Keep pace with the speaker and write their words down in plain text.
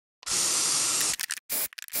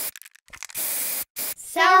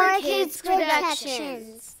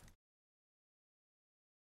SourKidsProductions.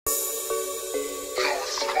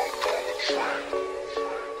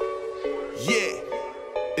 Yeah,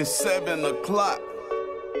 it's 7 o'clock.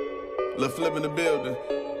 Lil' Flip in the building.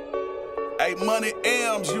 Hey, Money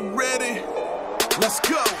Elms, you ready? Let's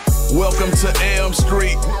go. Welcome to Elm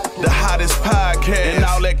Street, the hottest podcast. And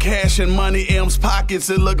all that cash in Money Elms pockets,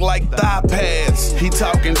 it look like thigh pads. He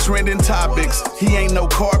talking trending topics, he ain't no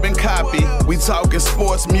carbon copy. We talking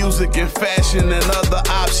sports, music, and fashion and other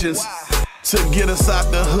options to get us out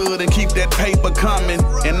the hood and keep that paper coming.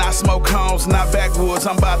 And I smoke cones, not backwoods,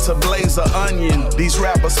 I'm about to blaze an onion. These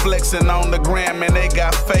rappers flexing on the gram and they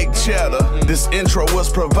got fake cheddar. This intro was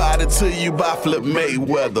provided to you by Flip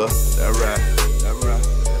Mayweather. Alright.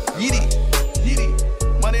 Yeety,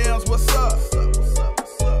 yeety, Money Elms, what's up?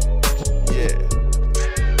 Yeah,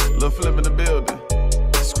 Lil' Flip in the building,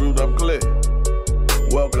 screwed up clip.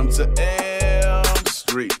 Welcome to Elm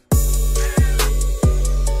Street.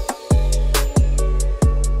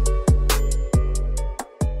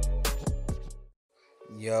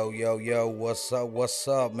 Yo, what's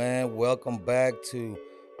up, man? Welcome back to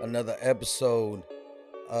another episode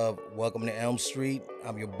of Welcome to Elm Street.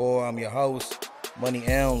 I'm your boy, I'm your host, Money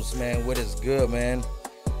Elms, man. What is good, man?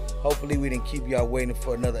 Hopefully we didn't keep y'all waiting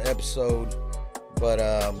for another episode, but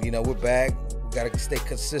we're back. We gotta stay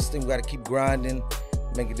consistent, we gotta keep grinding,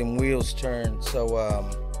 making them wheels turn. So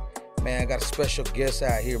man, I got a special guest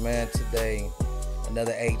out here, man, today.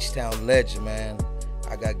 Another H-Town legend, man.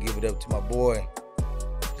 I gotta give it up to my boy,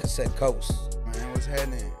 Cassette Coast. Man, what's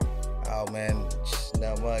happening? Oh man, just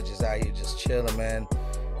not much, just out here just chilling, man.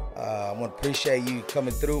 I want to appreciate you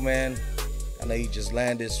coming through, man. I know you just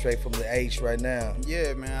landed straight from the H right now.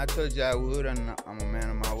 Yeah, man, I told you I would, and I'm a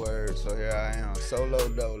man of my word, so here I am, solo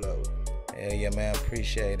dolo. Yeah, man,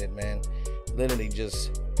 appreciate it, man. Literally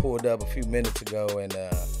just pulled up a few minutes ago and,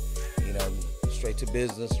 straight to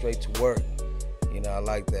business, straight to work. I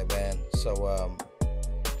like that, man. So,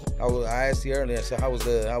 I asked you earlier, so how was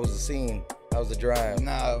the scene? How was the drive?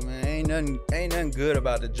 Nah, man, ain't nothing good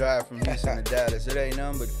about the drive from Houston to Dallas. It ain't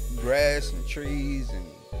nothing but grass and trees, and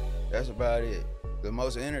that's about it. The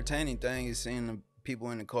most entertaining thing is seeing the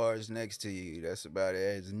people in the cars next to you. That's about it.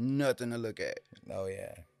 There's nothing to look at. Oh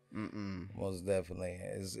yeah, most definitely.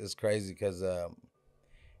 It's crazy because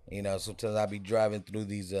sometimes I be driving through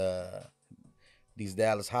these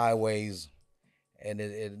Dallas highways, and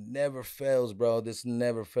it never fails, bro. This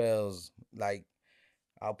never fails. Like,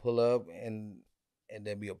 I'll pull up and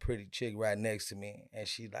there be a pretty chick right next to me, and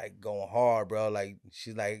she like going hard, bro. Like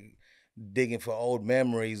she's like digging for old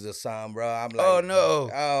memories or something, bro. I'm like, oh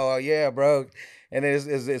no, oh yeah, bro. And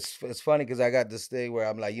it's funny because I got this thing where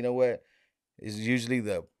I'm like, you know what? It's usually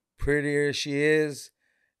the prettier she is,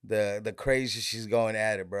 the crazier she's going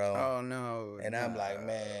at it, bro. Oh no. And I'm like,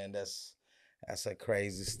 man, that's a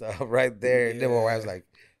crazy stuff right there. Yeah. And then my wife's like,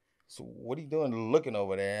 so what are you doing looking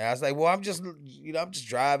over there? And I was like, well, I'm just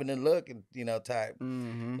driving and looking, type.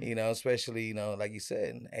 Especially, like you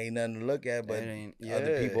said, ain't nothing to look at but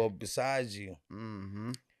other people besides you.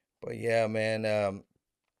 But yeah, man.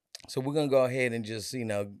 So we're gonna go ahead and just,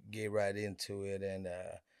 get right into it and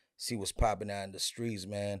see what's popping out in the streets,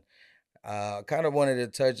 man. I kind of wanted to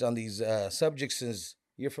touch on these subjects since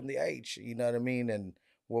you're from the H, you know what I mean? And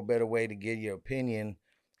what better way to get your opinion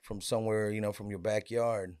from somewhere, from your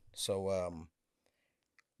backyard. So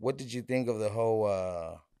what did you think of the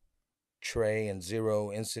whole Trey and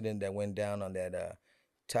Zero incident that went down on that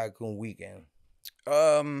Tycoon weekend?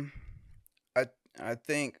 I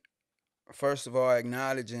think, first of all,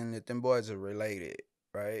 acknowledging that them boys are related,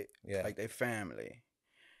 right? Yeah. Like they family.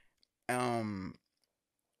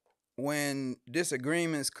 When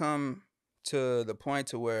disagreements come to the point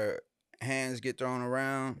to where hands get thrown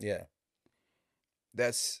around, yeah,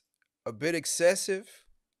 that's a bit excessive,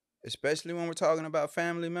 especially when we're talking about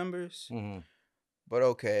family members. But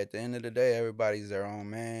okay, at the end of the day, everybody's their own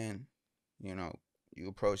man. You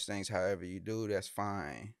approach things however you do, that's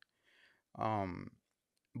fine.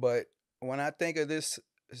 But when I think of this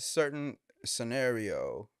certain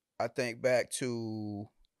scenario, I think back to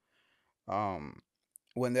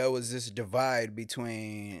when there was this divide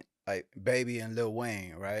between like Baby and Lil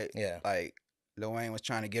Wayne, right? Yeah. Like Lil Wayne was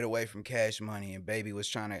trying to get away from Cash Money, and Baby was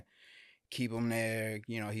trying to keep him there.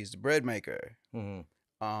 He's the bread maker. And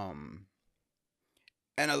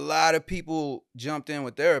a lot of people jumped in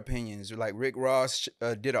with their opinions. Like Rick Ross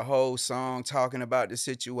did a whole song talking about the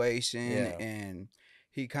situation, and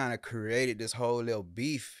he kind of created this whole little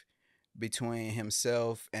beef between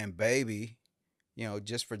himself and Baby,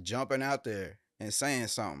 just for jumping out there and saying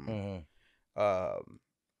something.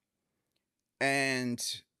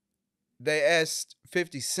 And they asked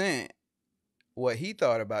 50 Cent what he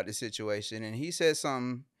thought about the situation, and he said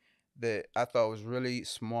something that I thought was really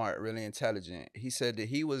smart, really intelligent. He said that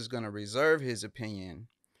he was going to reserve his opinion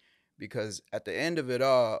because at the end of it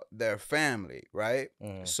all, they're family, right?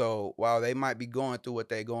 So while they might be going through what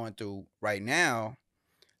they're going through right now,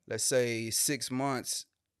 let's say 6 months,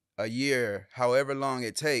 a year, however long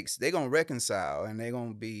it takes, they're going to reconcile, and they're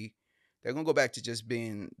going to go back to just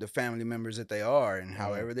being the family members that they are, and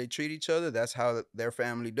however they treat each other, that's how their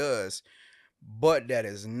family does. But that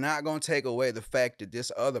is not going to take away the fact that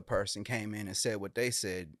this other person came in and said what they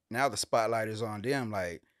said. Now the spotlight is on them.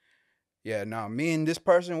 Like, yeah, nah, me and this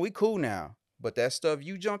person, we cool now. But that stuff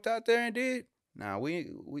you jumped out there and did, nah, we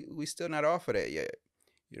still not off of that yet.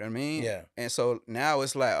 You know what I mean? Yeah. And so now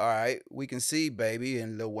it's like, all right, we can see Baby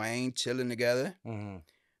and Lil Wayne chilling together.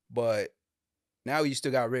 But now you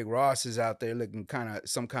still got Rick Ross is out there looking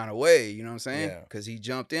some kind of way. You know what I'm saying? Yeah. Because he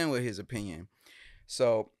jumped in with his opinion.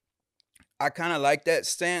 So I kind of like that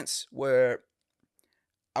stance where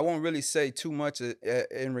I won't really say too much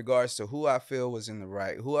in regards to who I feel was in the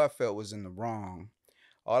right, who I felt was in the wrong.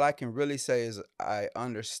 All I can really say is I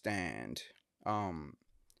understand.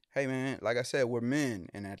 Hey, man, like I said, we're men.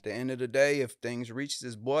 And at the end of the day, if things reach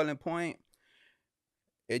this boiling point,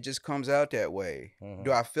 it just comes out that way.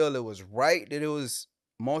 Do I feel it was right that it was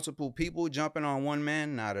multiple people jumping on one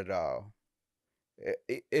man? Not at all.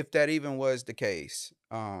 If that even was the case.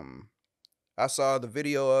 I saw the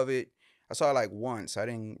video of it. I saw it like once. I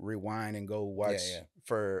didn't rewind and go watch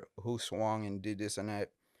for who swung and did this and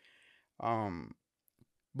that.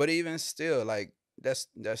 But even still, like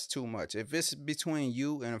that's too much. If it's between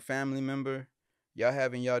you and a family member, y'all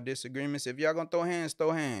having y'all disagreements, if y'all gonna throw hands,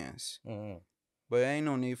 throw hands. But ain't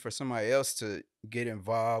no need for somebody else to get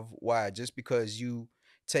involved. Why? Just because you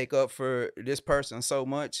take up for this person so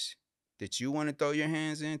much that you want to throw your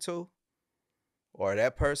hands in too? Or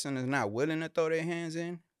that person is not willing to throw their hands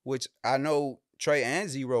in, which I know Trey and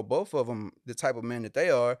Zero, both of them, the type of men that they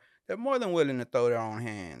are, they're more than willing to throw their own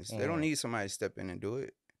hands. They don't need somebody to step in and do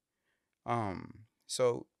it.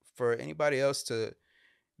 So for anybody else to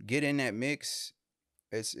get in that mix,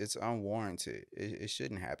 it's unwarranted. It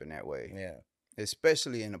shouldn't happen that way. Yeah.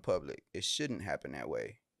 Especially in the public. It shouldn't happen that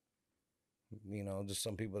way. You know, just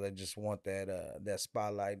some people that just want that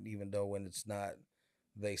spotlight, even though when it's not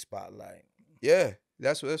they spotlight. Yeah,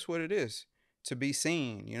 that's what it is. To be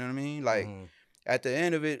seen, you know what I mean? Like, at the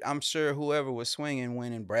end of it, I'm sure whoever was swinging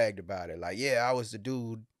went and bragged about it. Like, yeah, I was the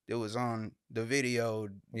dude that was on the video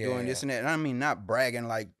doing this and that. And I mean, not bragging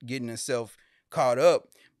like getting himself caught up,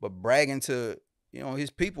 but bragging to,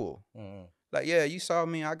 his people. Like, yeah, you saw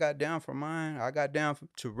me. I got down for mine. I got down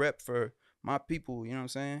to rep for my people, you know what I'm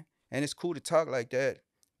saying? And it's cool to talk like that.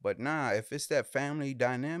 But nah, if it's that family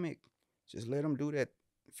dynamic, just let them do that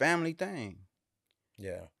family thing.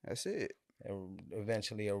 Yeah. That's it. And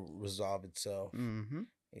eventually it'll resolve itself.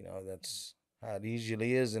 That's how it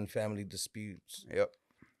usually is in family disputes. Yep.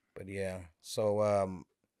 But yeah, so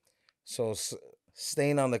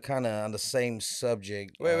staying on the same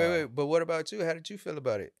subject. Wait. But what about you? How did you feel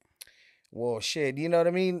about it? Well, shit, you know what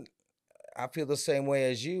I mean? I feel the same way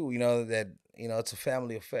as you, that, it's a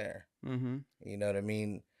family affair. You know what I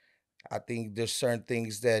mean? I think there's certain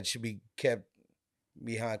things that should be kept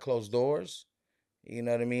behind closed doors. You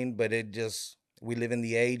know what I mean? But we live in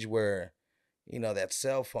the age where, that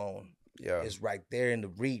cell phone is right there in the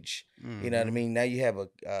reach. You know what I mean? Now you have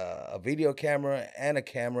a video camera and a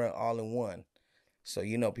camera all in one. So,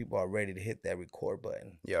 people are ready to hit that record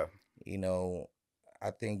button. Yeah. I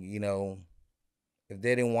think, if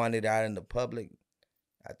they didn't want it out in the public,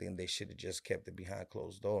 I think they should have just kept it behind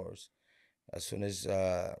closed doors. As soon as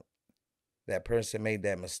that person made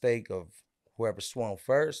that mistake of whoever swung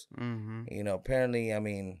first, apparently, I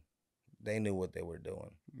mean, they knew what they were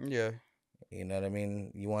doing. Yeah. You know what I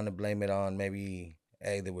mean? You want to blame it on maybe,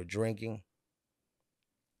 hey, they were drinking.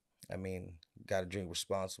 I mean, got to drink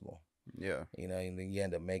responsible. Yeah. And then you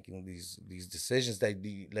end up making these decisions that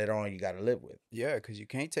later on you got to live with. Yeah, because you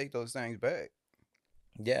can't take those things back.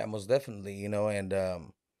 Yeah, most definitely, and,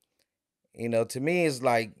 to me, it's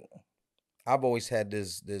like, I've always had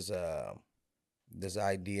this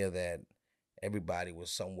idea that everybody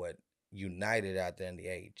was somewhat united out there in the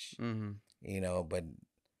age,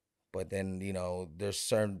 but then, there's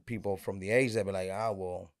certain people from the age that be like,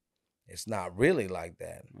 well, it's not really like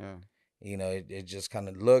that. Yeah. It just kind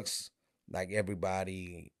of looks like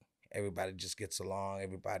everybody just gets along.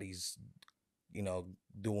 Everybody's,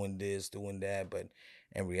 doing this, doing that. But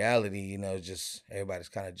in reality, just everybody's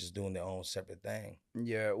kind of just doing their own separate thing.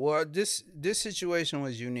 Yeah. Well, this situation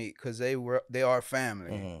was unique because they are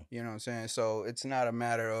family. You know what I'm saying? So it's not a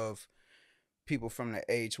matter of people from the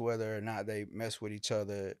H, whether or not they mess with each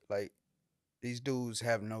other, like these dudes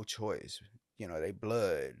have no choice. You know, they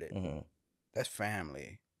blood. That's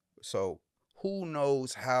family. So who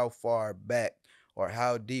knows how far back or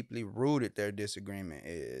how deeply rooted their disagreement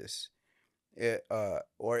is?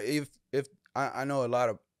 Or if I know a lot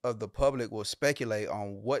of the public will speculate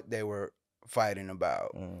on what they were fighting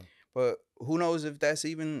about. But who knows if that's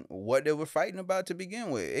even what they were fighting about to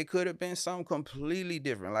begin with? It could have been something completely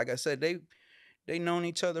different. Like I said, they known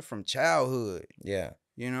each other from childhood. Yeah.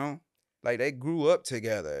 You know? Like they grew up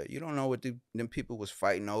together. You don't know what them people was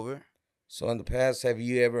fighting over. So in the past, have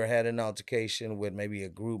you ever had an altercation with maybe a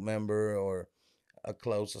group member or a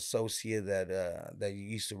close associate that you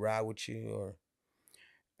used to ride with you, or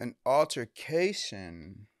an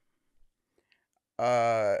altercation?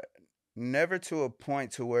 Never to a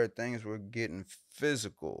point to where things were getting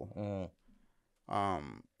physical.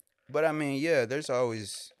 But I mean, yeah, there's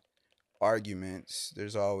always arguments.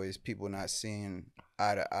 There's always people not seeing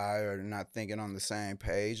eye to eye or not thinking on the same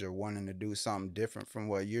page or wanting to do something different from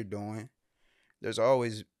what you're doing. There's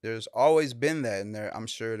always been that, and I'm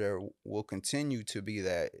sure there will continue to be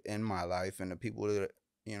that in my life and the people that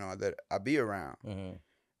that I be around.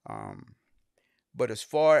 But as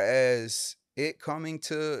far as it coming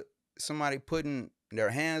to somebody putting their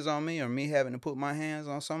hands on me or me having to put my hands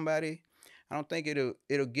on somebody, I don't think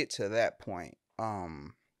it'll get to that point.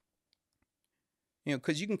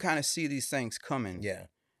 Because you can kind of see these things coming. Yeah.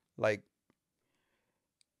 Like,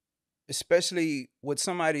 especially with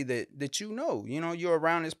somebody that you're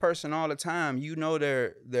around this person all the time. You know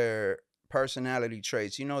their personality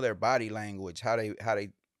traits. You know their body language, how they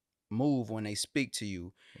move when they speak to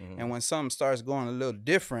you. And when something starts going a little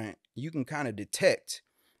different, you can kind of detect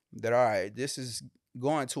that, all right, this is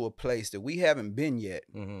going to a place that we haven't been yet.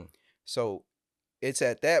 So it's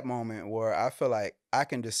at that moment where I feel like I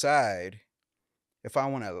can decide if I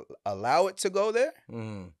want to allow it to go there,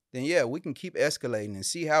 then yeah, we can keep escalating and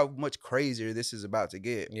see how much crazier this is about to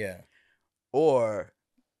get. Yeah. Or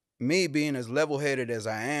me being as level-headed as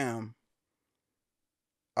I am,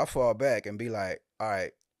 I fall back and be like, all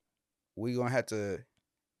right, we're going to have to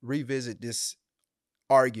revisit this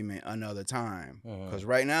argument another time. Because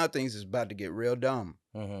right now things is about to get real dumb.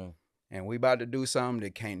 And we about to do something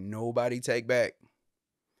that can't nobody take back.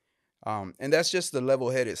 And that's just the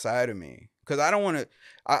level-headed side of me. Because I don't want to,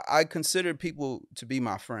 I consider people to be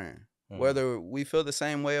my friend. Whether we feel the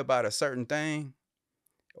same way about a certain thing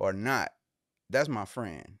or not, that's my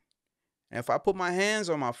friend. And if I put my hands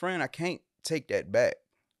on my friend, I can't take that back.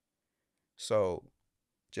 So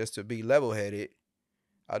just to be level-headed,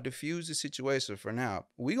 I'll diffuse the situation for now.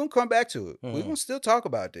 We're going to come back to it. We're going to still talk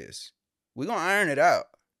about this. We're going to iron it out.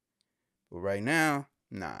 But right now,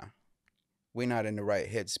 nah. We're not in the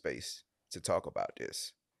right headspace to talk about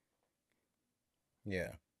this.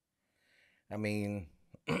 Yeah. I mean,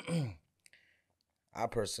 I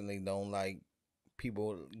personally don't like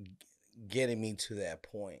people getting me to that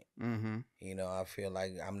point. I feel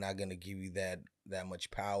like I'm not going to give you that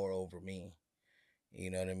much power over me.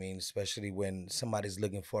 You know what I mean? Especially when somebody's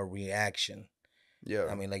looking for a reaction. Yeah.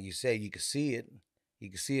 I mean, like you said, you can see it. You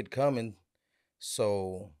can see it coming.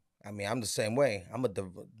 So, I mean, I'm the same way. I'm a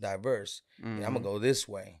diverse. I'm going to go this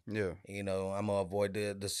way. Yeah. I'm going to avoid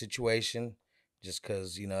the situation just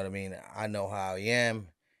because, you know what I mean? I know how I am,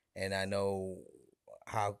 and I know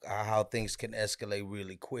how things can escalate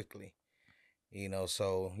really quickly.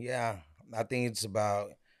 So, yeah, I think it's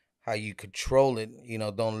about how you control it.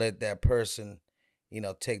 Don't let that person,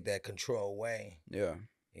 take that control away. Yeah.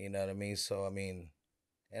 You know what I mean? So, I mean,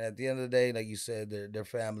 and at the end of the day, like you said, they're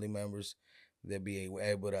family members. They'll be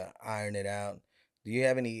able to iron it out. Do you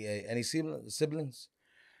have any siblings?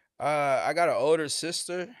 I got an older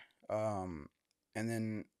sister. And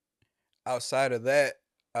then outside of that,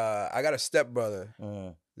 I got a stepbrother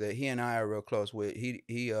that he and I are real close with.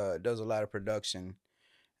 He does a lot of production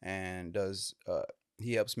and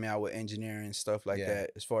he helps me out with engineering and stuff like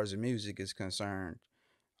that as far as the music is concerned.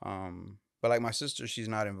 But like my sister, she's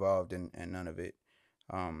not involved in none of it.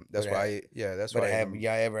 That's why. Have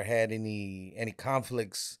y'all ever had any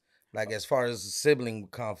conflicts, like as far as sibling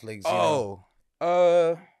conflicts?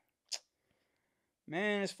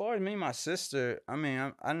 Man, as far as me and my sister, I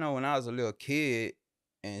mean, I know when I was a little kid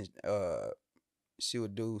and she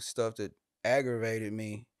would do stuff that aggravated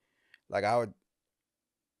me. Like I would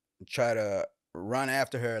try to run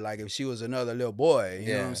after her like if she was another little boy,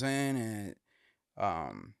 you know what I'm saying?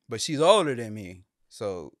 And but she's older than me.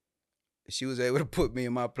 So she was able to put me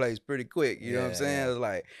in my place pretty quick. You know what I'm saying? It was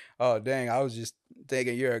like, oh dang, I was just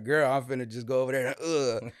thinking you're a girl. I'm finna just go over there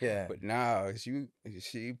and But nah,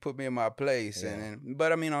 she put me in my place. And then,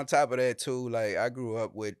 but I mean, on top of that too, like I grew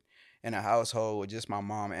up in a household with just my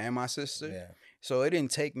mom and my sister. Yeah. So it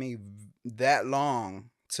didn't take me that long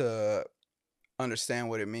to understand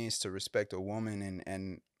what it means to respect a woman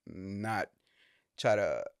and not try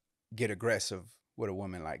to get aggressive with a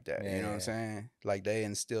woman like that. You know what I'm saying? Like they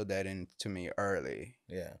instilled that into me early.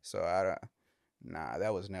 Yeah. So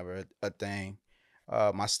that was never a thing.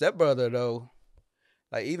 My stepbrother though,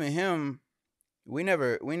 like even him, we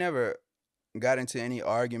never got into any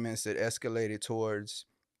arguments that escalated towards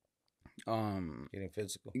getting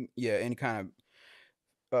physical. Yeah, any kind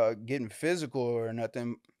of getting physical or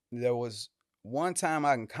nothing. There was one time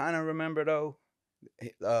I can kind of remember though.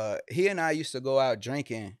 He and I used to go out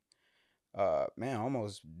drinking,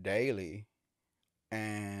 almost daily.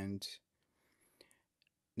 And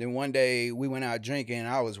then one day we went out drinking.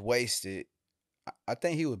 I was wasted. I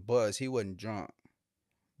think he was buzzed. He wasn't drunk.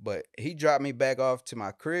 But he dropped me back off to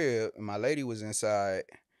my crib, and my lady was inside.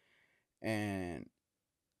 And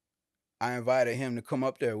I invited him to come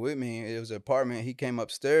up there with me. It was an apartment. He came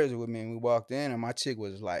upstairs with me, and we walked in, and my chick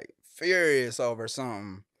was like furious over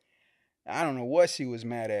something. I don't know what she was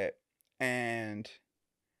mad at. And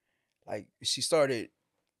like she started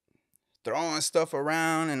throwing stuff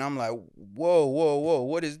around, and I'm like, whoa,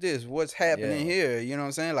 what is this? What's happening here? You know what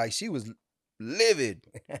I'm saying? Like she was livid.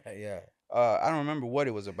 Yeah. I don't remember what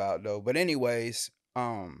it was about though. But anyways,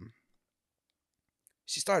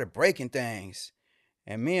 she started breaking things.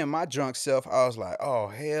 And me and my drunk self, I was like, oh,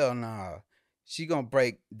 hell nah. She gonna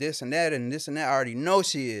break this and that and this and that. I already know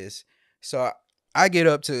she is. So I get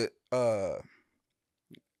up to go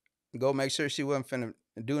make sure she wasn't finna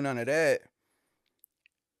do none of that.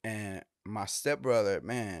 And my stepbrother,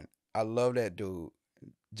 man, I love that dude.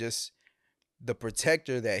 Just the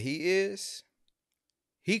protector that he is,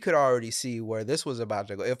 he could already see where this was about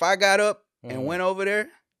to go. If I got up and went over there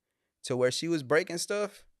to where she was breaking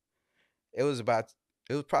stuff, it was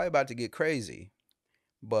probably about to get crazy.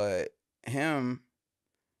 But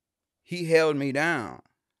he held me down.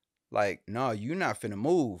 Like, no, you're not finna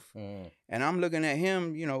move. And I'm looking at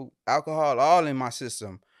him, you know, alcohol all in my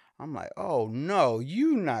system. I'm like, oh no,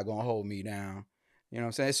 you not gonna hold me down. You know what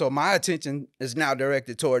I'm saying? So my attention is now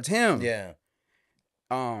directed towards him. Yeah.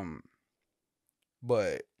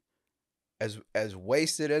 But as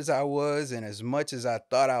wasted as I was, and as much as I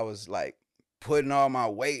thought I was like putting all my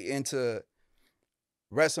weight into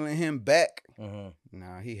wrestling him back,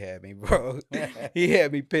 nah, he had me, bro. He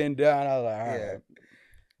had me pinned down. I was like, all right,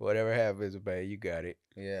 whatever happens, babe, you got it.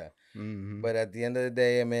 Yeah. But at the end of the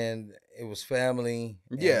day, I mean, it was family.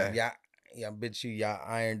 Yeah. I bet y'all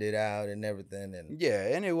ironed it out and everything. And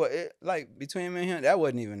and it was like between me and him, that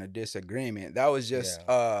wasn't even a disagreement. That was just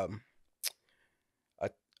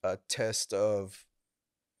a test of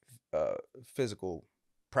physical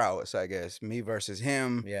prowess, I guess. Me versus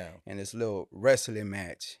him. Yeah. And this little wrestling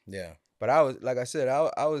match. Yeah. But I was, like I said,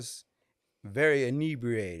 I was very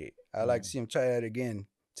inebriated. I'd like to see him try that again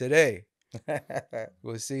today.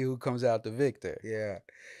 We'll see who comes out the victor. Yeah.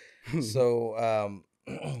 So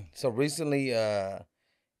so recently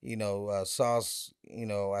Sauce,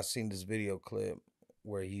 I seen this video clip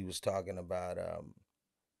where he was talking about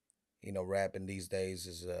rapping these days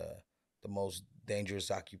is the most dangerous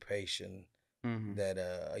occupation that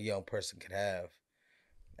a young person could have.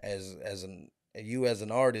 As an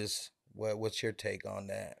artist, what's your take on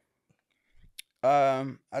that?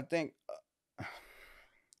 I think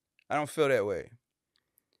I don't feel that way.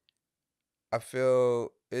 I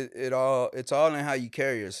feel it's all in how you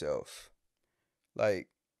carry yourself. Like,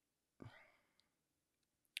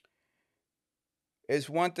 it's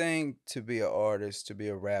one thing to be an artist, to be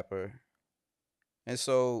a rapper. And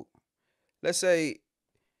so let's say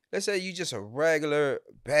you just a regular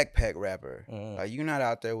backpack rapper. Like, you're not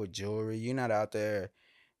out there with jewelry, you're not out there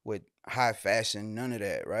with high fashion, none of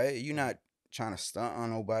that, right? You're not trying to stunt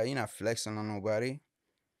on nobody, you're not flexing on nobody.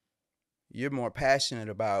 You're more passionate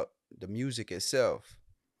about the music itself.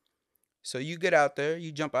 So you get out there,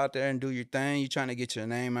 you jump out there and do your thing, you're trying to get your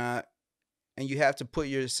name out, and you have to put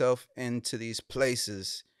yourself into these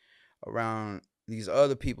places around these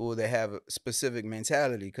other people that have a specific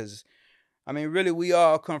mentality. Because, I mean, really, we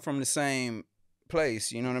all come from the same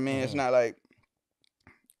place, you know what I mean? It's not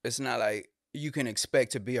like you can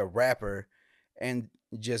expect to be a rapper and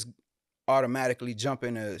just automatically jump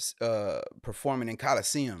into performing in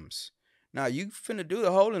coliseums. Now, you finna do the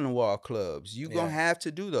hole-in-the-wall clubs. You gonna have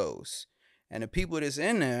to do those. And the people that's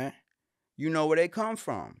in there, you know where they come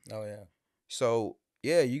from. Oh, yeah. So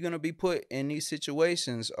yeah, you're gonna be put in these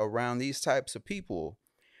situations around these types of people.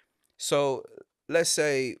 So let's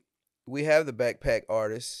say we have the backpack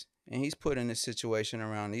artist, and he's put in a situation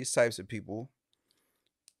around these types of people.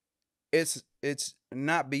 It's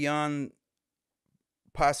not beyond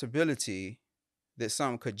possibility that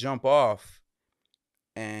something could jump off,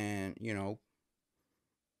 and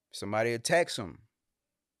somebody attacks him,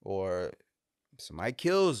 or somebody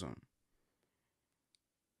kills him.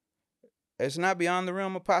 It's not beyond the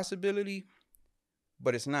realm of possibility,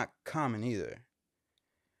 but it's not common either.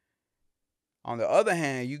 On the other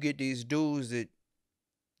hand, you get these dudes that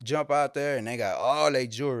jump out there and they got all their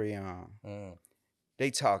jewelry on. They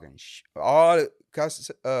talking all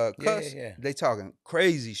cuss. They talking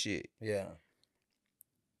crazy shit. Yeah.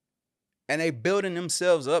 And they building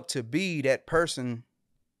themselves up to be that person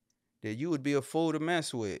that you would be a fool to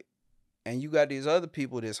mess with. And you got these other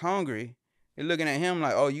people that's hungry. They're looking at him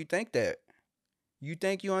like, oh, you think that? You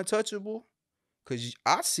think you untouchable? Because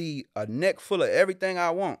I see a neck full of everything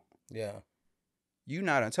I want. Yeah. You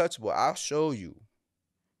not untouchable. I'll show you.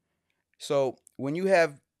 So when you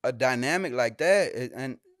have a dynamic like that,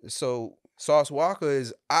 and so Sauce Walka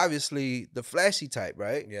is obviously the flashy type,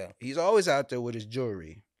 right? Yeah. He's always out there with his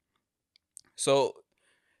jewelry. So,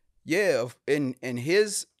 yeah, in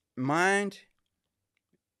his mind,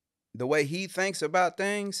 the way he thinks about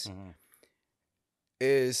things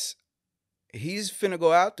is he's finna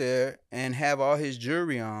go out there and have all his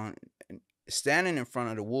jewelry on, standing in front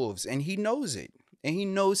of the wolves, and he knows it, and he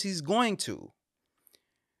knows he's going to,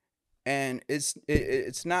 and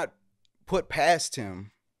it's not put past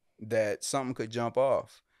him that something could jump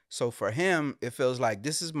off. So for him, it feels like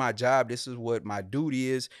this is my job, this is what my duty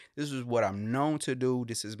is, this is what I'm known to do,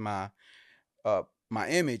 this is my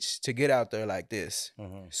image to get out there like this.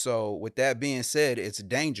 So with that being said, it's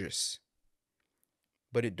dangerous,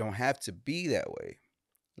 but it don't have to be that way.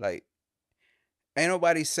 Like, ain't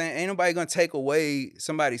nobody gonna take away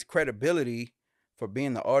somebody's credibility for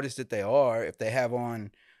being the artist that they are if they have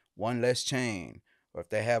on one less chain, or if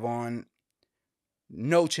they have on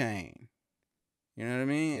no chain. You know what I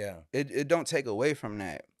mean? Yeah. It don't take away from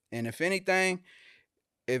that. And if anything,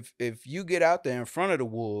 if you get out there in front of the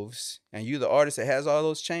wolves and you the artist that has all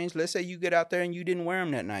those chains, let's say you get out there and you didn't wear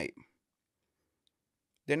them that night,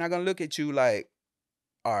 they're not gonna look at you like,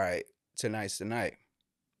 all right, tonight's the night.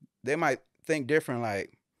 They might think different,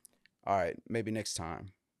 like, all right, maybe next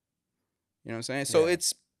time. You know what I'm saying? So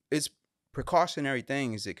it's precautionary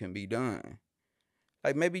things that can be done.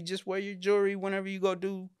 Like maybe just wear your jewelry whenever you go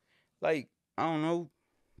do, like, I don't know,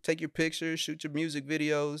 take your pictures, shoot your music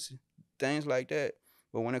videos, things like that.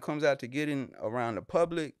 But when it comes out to getting around the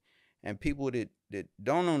public and people that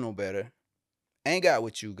don't know no better, ain't got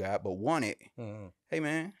what you got, but want it, hey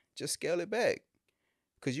man, just scale it back.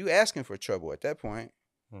 Because you asking for trouble at that point.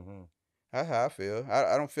 That's how I feel.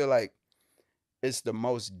 I don't feel like it's the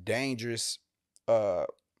most dangerous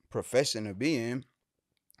profession to be in.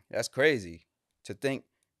 That's crazy to think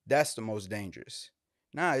that's the most dangerous.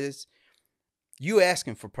 Nah, it's you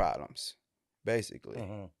asking for problems, basically.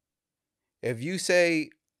 If you say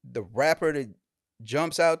the rapper that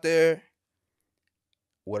jumps out there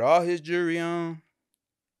with all his jewelry on,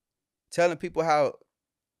 telling people how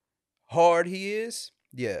hard he is,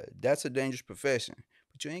 yeah, that's a dangerous profession.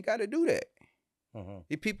 But you ain't got to do that.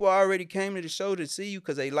 If people already came to the show to see you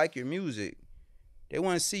because they like your music, they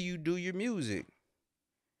want to see you do your music.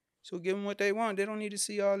 So give them what they want. They don't need to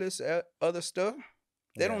see all this other stuff.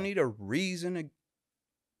 They don't need a reason to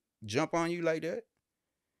jump on you like that.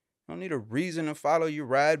 Don't need a reason to follow your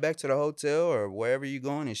ride back to the hotel or wherever you're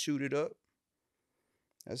going and shoot it up.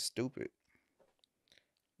 That's stupid.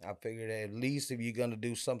 I figured at least if you're going to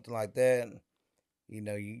do something like that,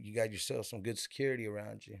 you got yourself some good security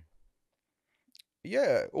around you.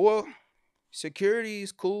 Yeah, well, security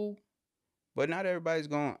is cool, but not everybody's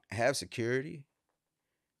going to have security.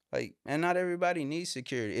 Like, and not everybody needs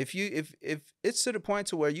security. If it's to the point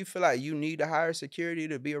to where you feel like you need to hire security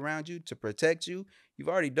to be around you to protect you, you've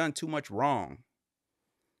already done too much wrong.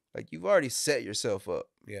 Like, you've already set yourself up.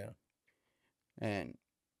 Yeah. And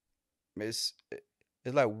it's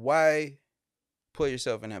like, why put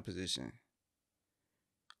yourself in that position?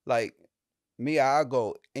 Like, me, I'll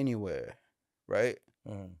go anywhere, right?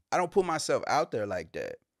 I don't put myself out there like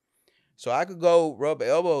that. So I could go rub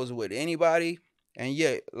elbows with anybody. And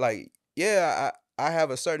yet, like, yeah, I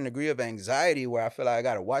have a certain degree of anxiety where I feel like I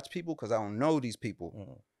got to watch people because I don't know these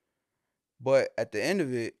people. But at the end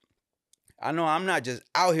of it, I know I'm not just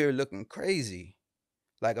out here looking crazy.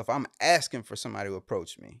 Like, if I'm asking for somebody to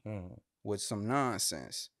approach me with some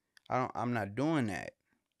nonsense, I'm not doing that.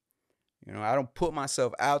 You know, I don't put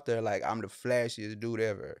myself out there like I'm the flashiest dude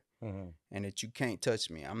ever, and that you can't touch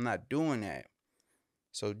me. I'm not doing that.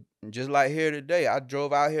 So just like here today, I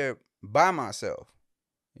drove out here by myself.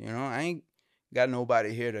 You know, I ain't got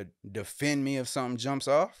nobody here to defend me if something jumps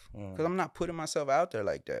off, because I'm not putting myself out there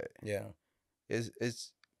like that. Yeah.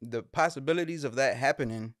 It's the possibilities of that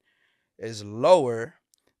happening is lower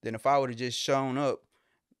than if I would have just shown up,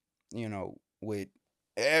 you know, with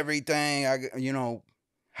everything, you know,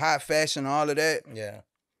 high fashion, all of that. Yeah.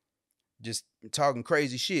 Just talking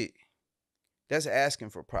crazy shit. That's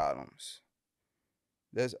asking for problems.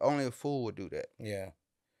 There's only a fool would do that. Yeah.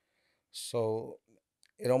 So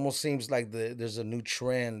it almost seems like there's a new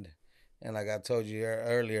trend, and like I told you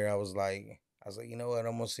earlier, I was like, you know what? It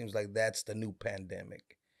almost seems like that's the new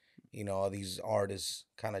pandemic. You know, all these artists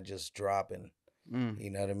kind of just dropping. You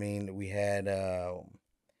know what I mean? We had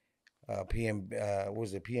what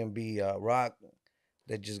was it, PNB Rock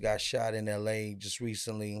that just got shot in LA just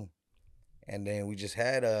recently. And then we just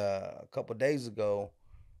had a couple days ago,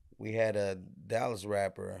 we had a Dallas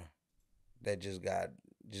rapper that just got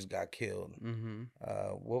killed.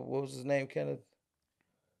 What was his name, Kenneth?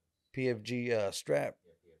 PFG Strap.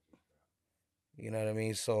 You know what I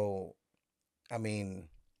mean? So, I mean,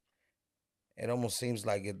 it almost seems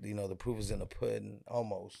like it. You know, the proof is in the pudding,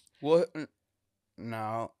 almost. Well,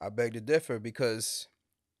 no, I beg to differ, because,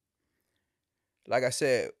 like I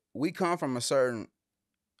said, we come from a certain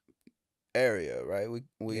area, right?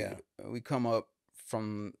 We come up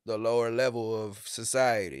from the lower level of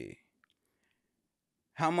society.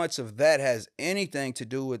 How much of that has anything to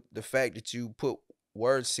do with the fact that you put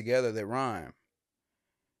words together that rhyme?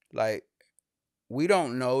 Like, we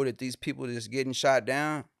don't know that these people just getting shot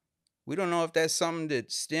down. We don't know if that's something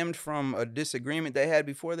that stemmed from a disagreement they had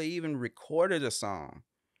before they even recorded a song.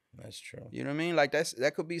 That's true. You know what I mean? Like,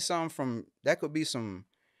 that could be some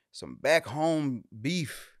back home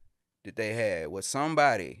beef that they had with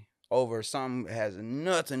somebody over something that has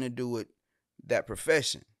nothing to do with that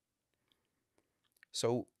profession.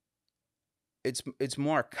 So it's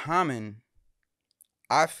more common,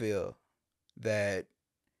 I feel, that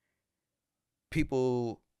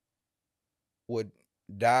people would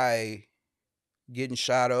die getting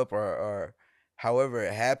shot up, or however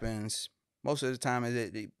it happens. Most of the time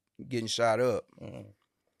is they getting shot up.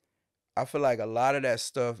 I feel like a lot of that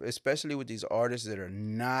stuff, especially with these artists that are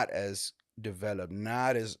not as developed,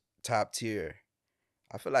 not as top tier,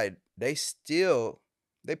 I feel like they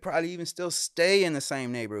probably even still stay in the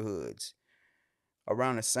same neighborhoods,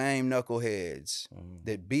 around the same knuckleheads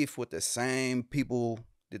that beef with the same people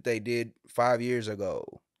that they did 5 years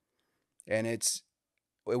ago. And it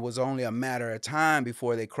was only a matter of time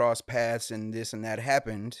before they crossed paths and this and that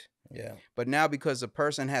happened. Yeah. But now, because a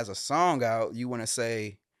person has a song out, you want to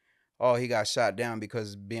say, oh, he got shot down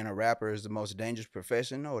because being a rapper is the most dangerous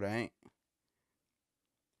profession. No, it ain't.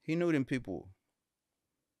 He knew them people.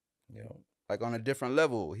 Yeah. Like, on a different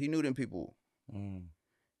level, he knew them people.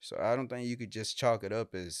 So I don't think you could just chalk it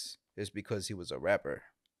up as it's because he was a rapper.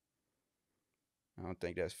 I don't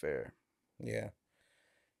think that's fair. Yeah.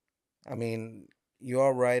 I mean, you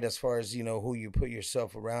are right as far as, you know, who you put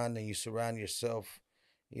yourself around and you surround yourself.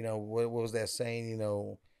 You know, what was that saying? You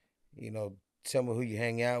know, tell me who you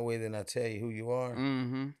hang out with and I tell you who you are.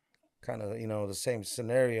 Kind of, you know, the same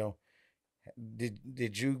scenario.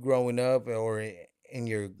 Did you growing up, or in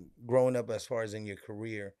your growing up as far as in your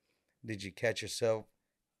career, did you catch yourself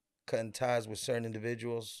cutting ties with certain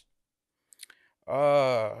individuals?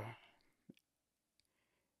 Yeah,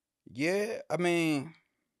 I mean,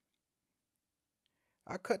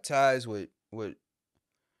 I cut ties with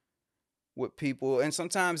people, and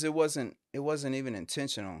sometimes it wasn't even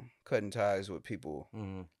intentional cutting ties with people.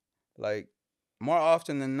 Like, more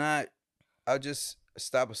often than not, I'll just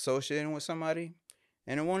stop associating with somebody,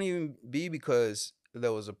 and it won't even be because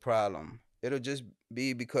there was a problem. It'll just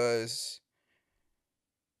be because,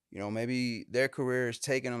 you know, maybe their career is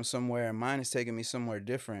taking them somewhere and mine is taking me somewhere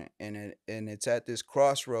different, and it's at this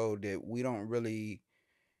crossroad that we don't really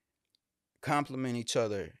compliment each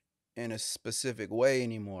other in a specific way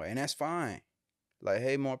anymore, and that's fine. Like,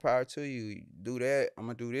 hey, more power to you. Do that. I'm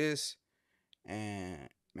gonna do this, and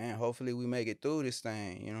man, hopefully we make it through this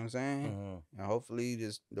thing. You know what I'm saying? And hopefully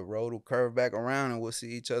the road will curve back around and we'll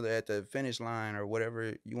see each other at the finish line, or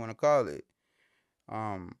whatever you want to call it.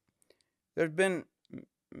 There's been,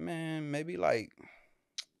 man, maybe like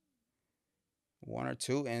 1 or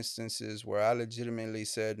 2 instances where I legitimately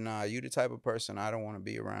said, nah, you the type of person I don't want to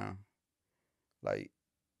be around. Like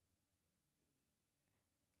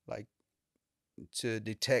to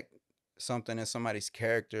detect something in somebody's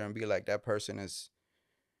character and be like, that person is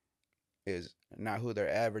is not who they're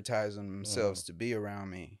advertising themselves to be around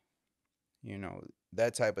me. You know,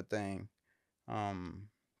 that type of thing.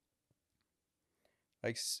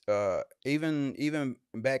 Like even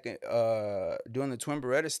back doing the Twin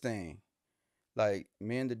Berettas thing, like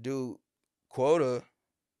me and the dude Quota,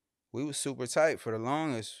 we was super tight for the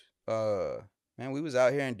longest. Man, we was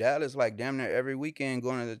out here in Dallas like damn near every weekend,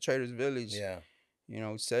 going to the Traders Village. Yeah. You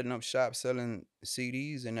know, setting up shop, selling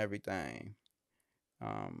CDs and everything.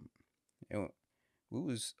 And we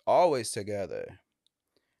was always together.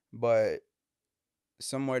 But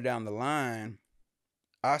somewhere down the line,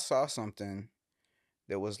 I saw something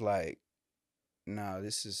that was like, nah,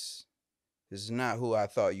 this is not who I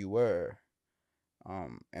thought you were.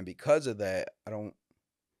 And because of that, I don't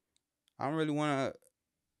really want to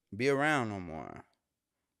be around no more.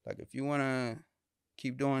 Like, if you want to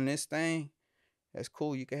keep doing this thing, that's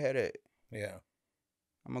cool. You can have it. Yeah.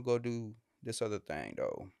 I'm going to go do this other thing,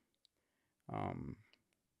 though.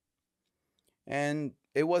 And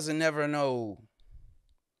it wasn't never no,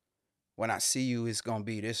 when I see you, it's going to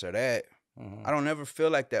be this or that. I don't ever feel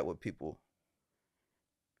like that with people.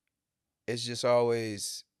 It's just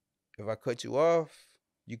always, if I cut you off,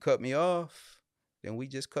 you cut me off, then we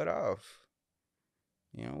just cut off.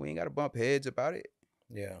 You know, we ain't got to bump heads about it.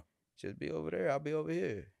 Yeah. Just be over there, I'll be over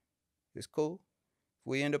here. It's cool. If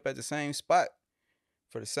we end up at the same spot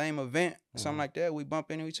for the same event, something like that, we bump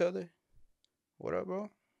into each other. What up, bro?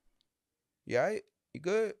 You all right? You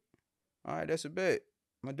good? All right, that's a bet.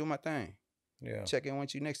 I'm going to do my thing. Yeah. Check in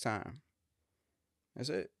with you next time. That's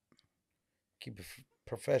it. Keep it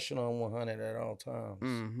professional and 100 at all times.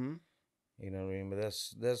 You know what I mean? But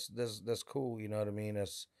that's cool. You know what I mean?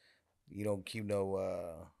 That's, you don't keep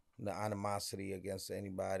no animosity against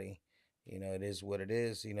anybody. You know, it is what it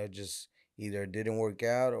is. You know, just either it didn't work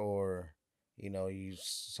out or, you know, you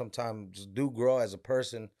sometimes do grow as a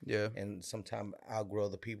person. Yeah. And sometimes outgrow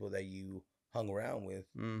the people that you hung around with.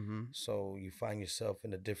 So you find yourself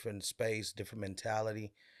in a different space, different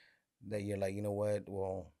mentality that you're like, you know what?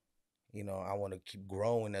 Well, you know, I want to keep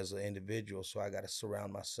growing as an individual. So I got to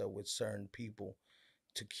surround myself with certain people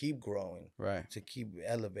to keep growing. Right. To keep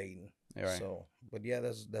elevating. Right. So, but yeah,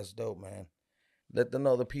 that's dope, man. Let them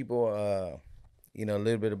know, the people, you know, a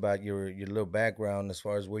little bit about your little background as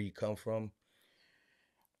far as where you come from.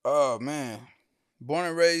 Oh, man. Born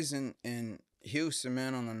and raised in Houston,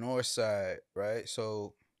 man, on the north side, right?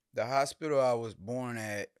 So the hospital I was born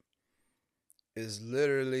at is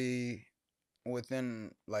literally within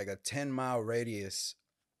like a 10-mile radius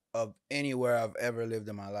of anywhere I've ever lived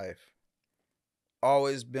in my life.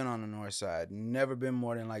 Always been on the north side. Never been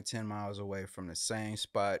more than like 10 miles away from the same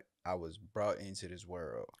spot I was brought into this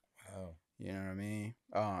world. Wow. You know what I mean?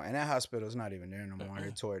 And that hospital's not even there no more.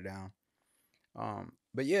 They tore it down.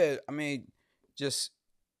 But yeah, I mean, just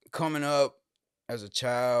coming up as a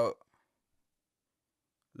child,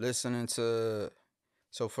 listening to,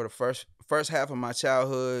 so for the first half of my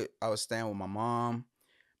childhood, I was staying with my mom.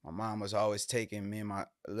 My mom was always taking me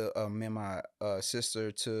and my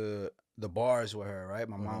sister to the bars with her, right?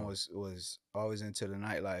 My mom was always into the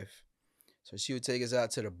nightlife. So she would take us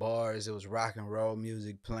out to the bars. It was rock and roll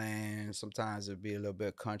music playing. Sometimes it'd be a little bit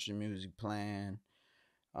of country music playing.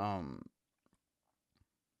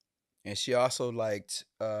 And she also liked,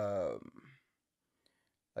 like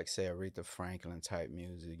say Aretha Franklin type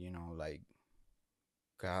music, you know, like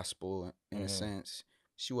gospel in a sense.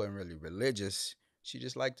 She wasn't really religious. She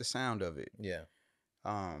just liked the sound of it. Yeah.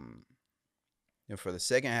 And for the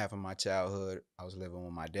second half of my childhood, I was living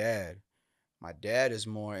with my dad. My dad is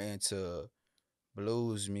more into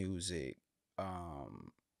blues music,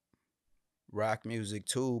 rock music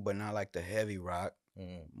too, but not like the heavy rock.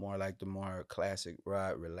 More like the more classic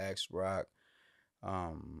rock, relaxed rock.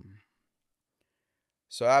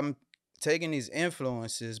 So I'm taking these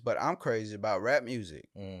influences, but I'm crazy about rap music.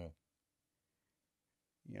 You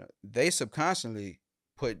know, they subconsciously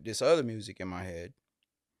put this other music in my head.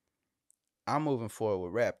 I'm moving forward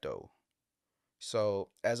with rap though. So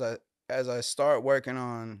as I start working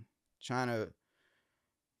on trying to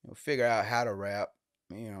figure out how to rap,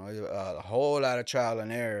 you know, a whole lot of trial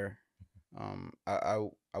and error. I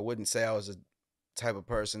wouldn't say I was a type of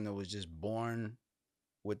person that was just born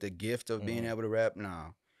with the gift of being able to rap.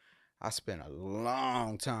 No, I spent a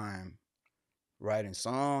long time writing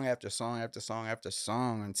song after song after song after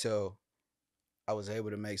song until I was able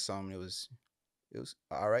to make something that was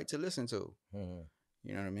all right to listen to.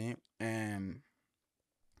 You know what I mean? And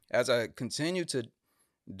as I continue to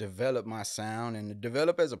develop my sound and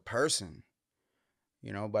develop as a person,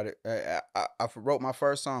 you know, but I wrote my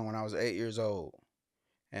first song when I was 8 years old.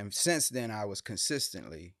 And since then, I was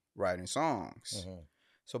consistently writing songs.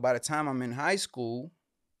 So by the time I'm in high school,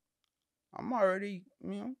 I'm already,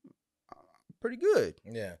 pretty good.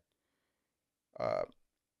 Yeah.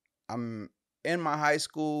 I'm in my high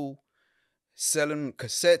school selling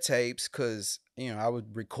cassette tapes because, I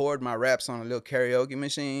would record my raps on a little karaoke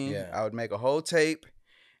machine. Yeah. I would make a whole tape,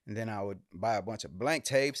 and then I would buy a bunch of blank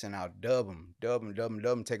tapes, and I'll dub them,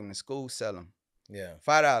 take them to school, sell them. Yeah.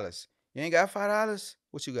 $5. You ain't got $5?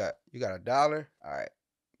 What you got? You got $1? All right,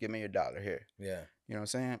 give me your $1 here. Yeah. You know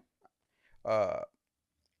what I'm saying?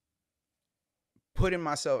 Putting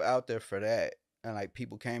myself out there for that, and like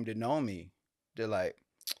people came to know me. They're like,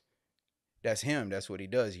 that's him. That's what he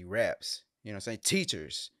does. He raps. You know what I'm saying?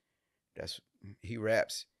 Teachers, he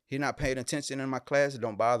raps. He's not paying attention in my class.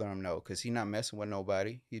 Don't bother him, no, because he's not messing with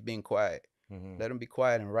nobody. He's being quiet. Let him be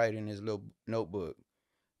quiet and write in his little notebook.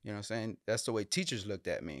 You know what I'm saying? That's the way teachers looked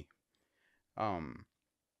at me. And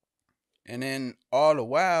then all the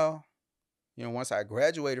while, once I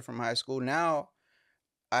graduated from high school, now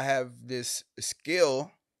I have this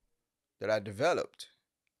skill that I developed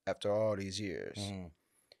after all these years.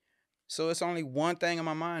 So it's only one thing in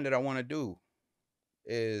my mind that I want to do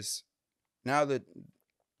is, now that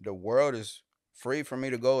the world is free for me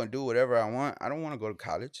to go and do whatever I want, I don't want to go to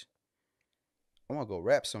college. I want to go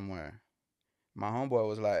rap somewhere. My homeboy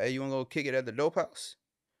was like, hey, you want to go kick it at the Dope House?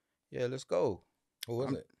 Yeah, let's go. Who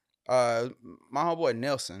was it? My homeboy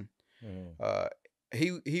Nelson.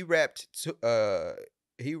 He rapped the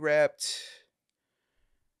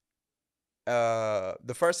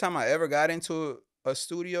first time I ever got into a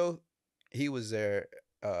studio, he was there.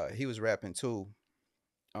 He was rapping too.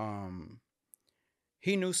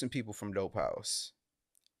 He knew some people from Dope House.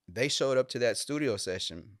 They showed up to that studio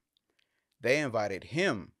session. They invited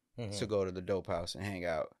him to go to the Dope House and hang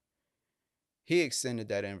out. He extended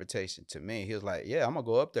that invitation to me. He was like, yeah, I'm going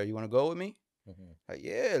to go up there. You want to go with me? Like,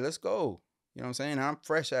 yeah, let's go. You know what I'm saying? I'm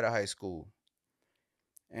fresh out of high school.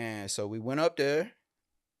 And so we went up there,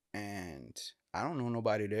 and I don't know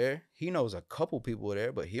nobody there. He knows a couple people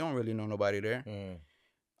there, but he don't really know nobody there.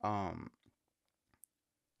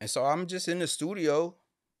 And so I'm just in the studio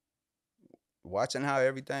watching how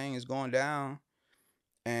everything is going down.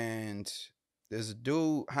 And there's a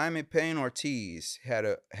dude, Jaime Payne Ortiz, had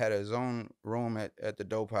his own room at the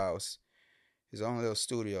Dope House, his own little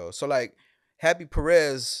studio. So like Happy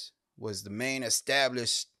Perez was the main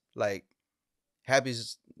established, like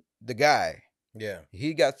Happy's the guy. Yeah.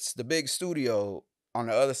 He got the big studio on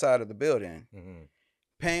the other side of the building.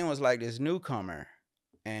 Payne was like this newcomer,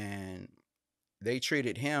 and they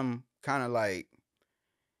treated him kind of like,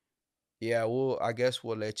 yeah, well, I guess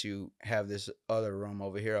we'll let you have this other room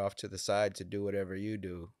over here off to the side to do whatever you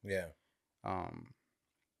do. Yeah.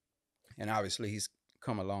 And obviously he's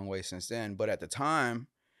come a long way since then. But at the time,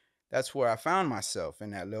 that's where I found myself,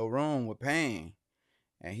 in that little room with Payne.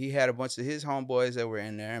 And he had a bunch of his homeboys that were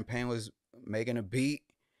in there, and Payne was making a beat.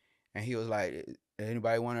 And he was like,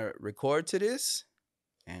 anybody want to record to this?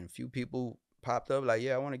 And a few people popped up like,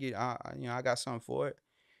 yeah, I want to get, I got something for it.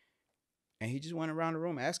 And he just went around the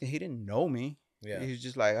room asking. He didn't know me. Yeah. He was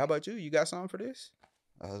just like, how about you? You got something for this?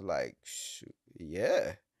 I was like, shoot,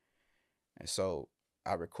 yeah. And so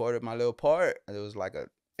I recorded my little part. It was like a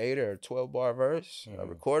 8 or 12 bar verse. I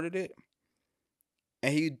recorded it.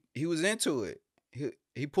 And he was into it.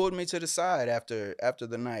 He pulled me to the side after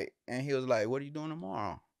the night. And he was like, what are you doing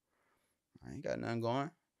tomorrow? I ain't got nothing going.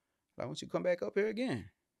 Like, why don't you come back up here again?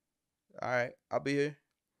 All right, I'll be here.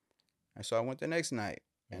 And so I went the next night.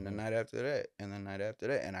 And the night after that, and the night after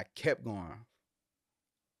that, and I kept going.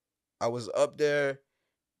 I was up there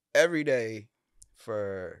every day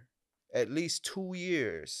for at least 2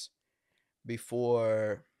 years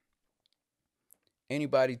before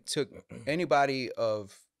anybody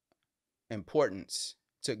of importance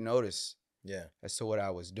took notice as to what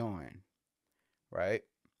I was doing, right?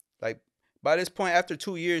 Like, by this point, after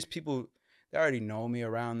 2 years, people, they already know me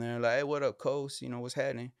around there. Like, hey, what up, Coast? You know, what's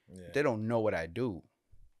happening? Yeah. They don't know what I do.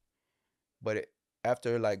 But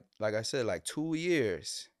after, like I said, like 2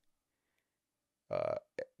 years,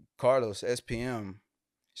 Carlos, SPM,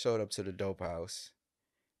 showed up to the Dope House.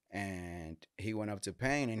 And he went up to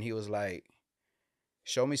Payne and he was like,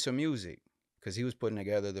 show me some music. Because he was putting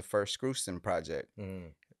together the first Screwston project.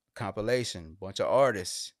 Compilation, bunch of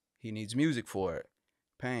artists. He needs music for it.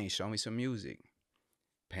 Payne, show me some music.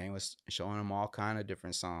 Payne was showing him all kind of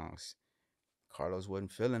different songs. Carlos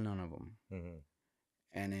wasn't feeling none of them.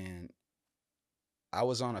 And then I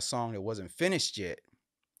was on a song that wasn't finished yet.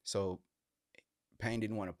 So Payne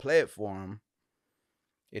didn't want to play it for him.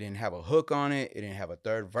 It didn't have a hook on it. It didn't have a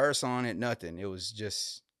third verse on it. Nothing. It was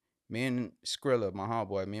just me and Skrilla, my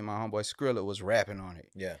homeboy. Me and my homeboy Skrilla was rapping on it.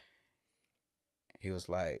 Yeah. he was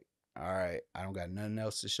like, all right, I don't got nothing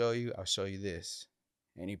else to show you. I'll show you this.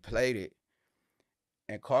 And he played it.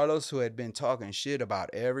 And Carlos, who had been talking shit about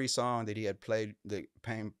every song that he had played, that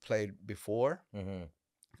Payne played before,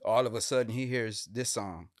 all of a sudden he hears this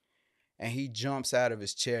song. And he jumps out of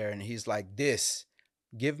his chair and he's like, this,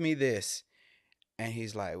 give me this. And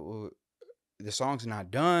he's like, well, the song's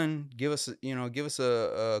not done. Give us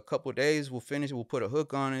a couple of days. We'll finish it. We'll put a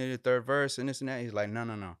hook on it, the third verse and this and that. He's like,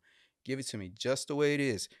 no. Give it to me just the way it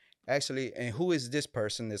is. Actually, and who is this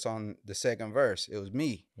person that's on the second verse? It was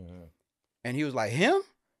me. And he was like, him?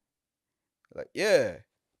 Like, yeah.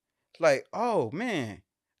 Like, oh, man,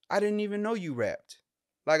 I didn't even know you rapped.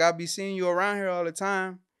 Like, I'll be seeing you around here all the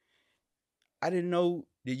time. I didn't know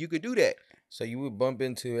that you could do that. So you would bump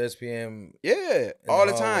into SPM? Yeah, all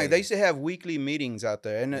the time. They used to have weekly meetings out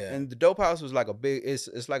there. And the Dope House was like a big,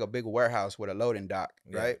 it's like a big warehouse with a loading dock,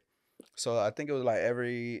 right? So I think it was like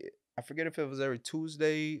I forget if it was every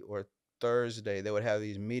Tuesday or Thursday, they would have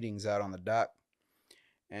these meetings out on the dock.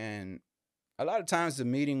 And a lot of times the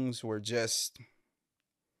meetings were just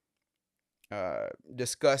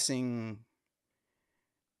discussing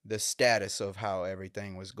the status of how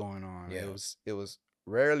everything was going on. Yeah. It was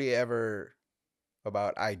rarely ever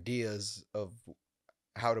about ideas of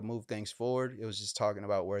how to move things forward. It was just talking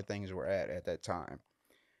about where things were at that time.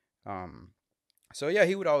 So yeah,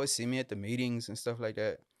 he would always see me at the meetings and stuff like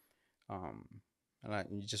that. And like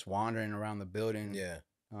just wandering around the building. Yeah.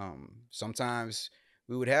 Sometimes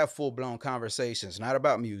we would have full-blown conversations, not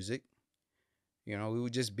about music. You know, we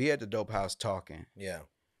would just be at the Dope House talking. Yeah.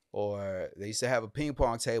 Or they used to have a ping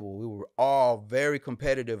pong table. We were all very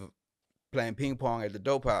competitive playing ping pong at the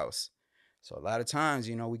Dope House. So a lot of times,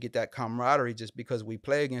 you know, we get that camaraderie just because we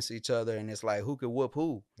play against each other, and it's like, who could whoop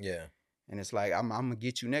who? Yeah. And it's like, I'm gonna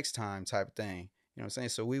get you next time type of thing. You know what I'm saying?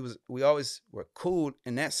 So we always were cool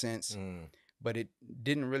in that sense, but it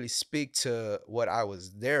didn't really speak to what I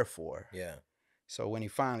was there for. Yeah. So when he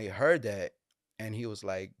finally heard that and he was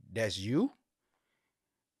like, that's you?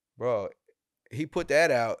 Bro, he put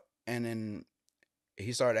that out, and then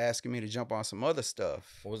he started asking me to jump on some other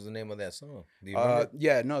stuff. What was the name of that song? Do you remember?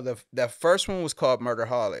 Yeah, no, that first one was called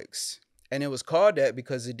Murderholics. And it was called that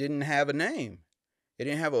because it didn't have a name. It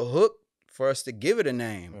didn't have a hook for us to give it a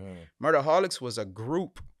name. Murderholics was a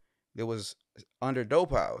group that was under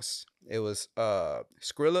Dope House. It was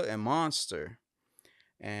Skrilla and Monster.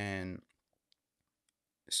 And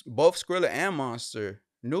both Skrilla and Monster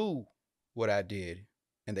knew what I did,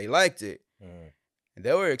 and they liked it. And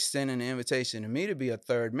they were extending the invitation to me to be a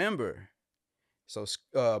third member. So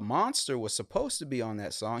Monster was supposed to be on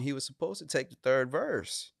that song. He was supposed to take the third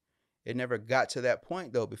verse. It never got to that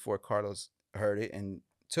point, though, before Carlos heard it and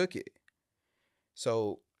took it.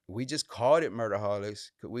 So we just called it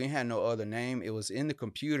Murderholics because we didn't have no other name. It was in the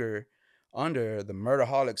computer under the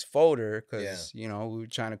Murderholics folder because, you know, we were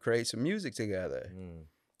trying to create some music together.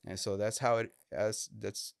 And so that's how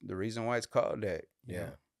that's the reason why it's called that.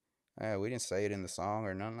 Yeah. We didn't say it in the song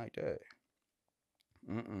or nothing like that.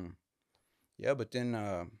 Yeah, but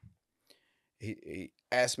then he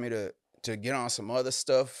asked me to get on some other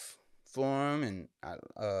stuff for him, and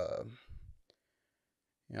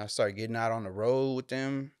I started getting out on the road with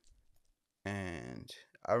them. And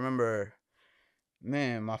I remember,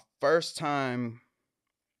 man, my first time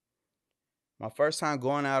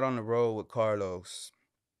going out on the road with Carlos,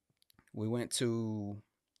 we went to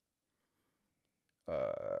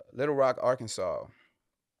Little Rock, Arkansas.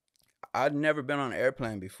 I'd never been on an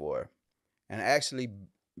airplane before, and actually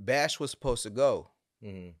Bash was supposed to go,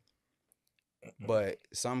 but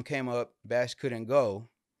something came up. Bash couldn't go,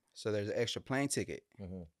 so there's an extra plane ticket.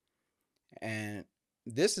 And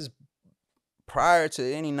this is prior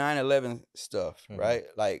to any 9/11 stuff, right?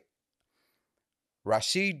 Like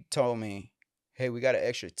Rashid told me, "Hey, we got an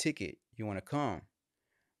extra ticket. You want to come?"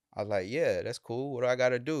 I was like, "Yeah, that's cool. What do I got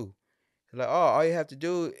to do?" Like, oh, all you have to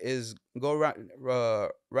do is go right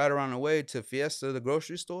around the way to Fiesta, the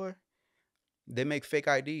grocery store. They make fake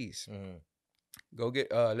IDs.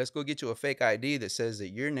 Let's go get you a fake ID that says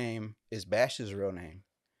that your name is Bash's real name.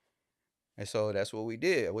 And so that's what we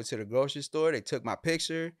did. I went to the grocery store. They took my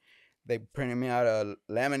picture. They printed me out a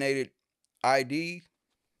laminated ID.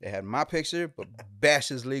 They had my picture, but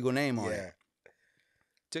Bash's legal name on it.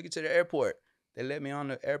 Took it to the airport. They let me on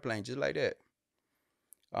the airplane just like that.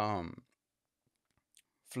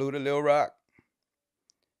 Flew to Little Rock,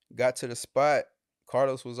 got to the spot.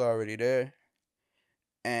 Carlos was already there,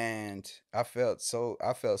 and I felt so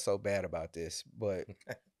bad about this, but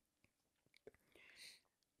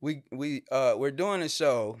we're doing a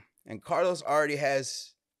show, and Carlos already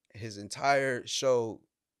has his entire show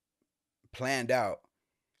planned out.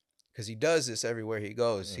 because he does this everywhere he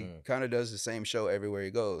goes. He kind of does the same show everywhere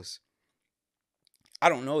he goes. I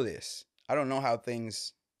don't know this. I don't know how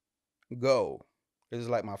things go. This is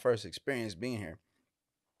like my first experience being here.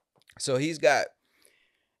 So he's got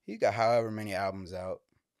however many albums out,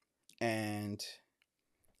 and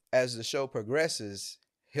as the show progresses,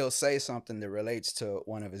 he'll say something that relates to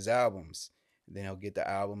one of his albums. Then he'll get the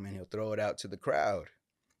album and he'll throw it out to the crowd.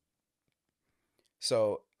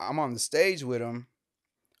 So I'm on the stage with him.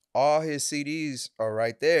 All his CDs are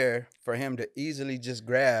right there for him to easily just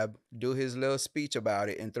grab, do his little speech about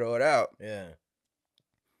it, and throw it out. Yeah.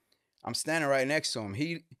 I'm standing right next to him.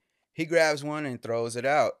 He grabs one and throws it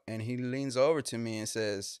out. And he leans over to me and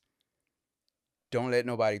says, "Don't let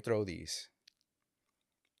nobody throw these."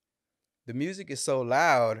 The music is so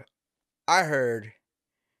loud, I heard,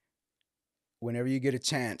 "Whenever you get a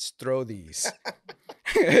chance, throw these."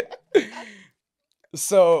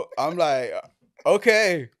 So I'm like,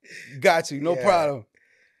 okay, got you, no problem.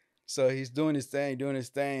 So he's doing his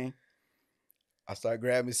thing. I start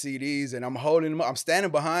grabbing CDs and I'm holding them up. I'm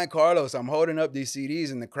standing behind Carlos. I'm holding up these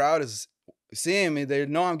CDs and the crowd is seeing me. They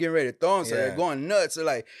know I'm getting ready to throw them, so they're going nuts. They're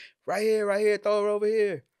like, right here, throw it over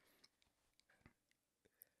here.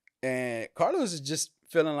 And Carlos is just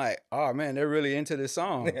feeling like, oh man, they're really into this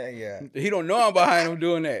song. Yeah. He don't know I'm behind him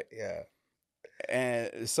doing that. Yeah.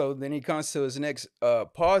 And so then he comes to his next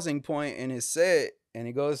pausing point in his set, and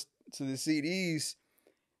he goes to the CDs,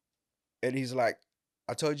 and he's like,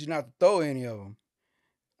 "I told you not to throw any of them."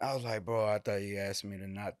 I was like, "Bro, I thought you asked me to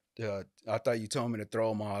not. I thought you told me to throw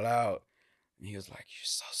them all out." And he was like, "You're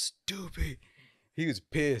so stupid." He was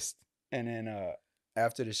pissed. And then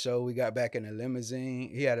after the show, we got back in the limousine.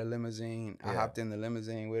 He had a limousine. I hopped in the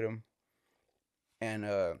limousine with him,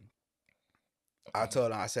 and I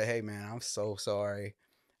told him, I said, "Hey man, I'm so sorry.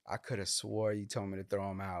 I could have swore you told me to throw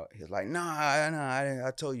them out." He was like, "Nah,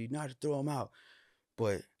 I told you not to throw them out,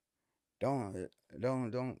 but don't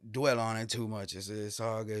dwell on it too much. It's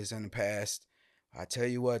all good. It's in the past. I tell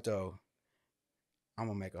you what though, I'm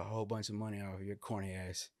gonna make a whole bunch of money off of your corny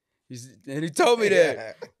ass." And he told me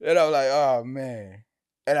that, and I was like, "Oh man."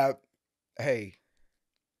 And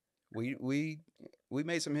we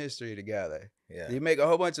made some history together. Yeah. Did he make a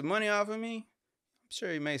whole bunch of money off of me? I'm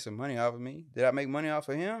sure he made some money off of me. Did I make money off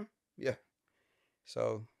of him? Yeah.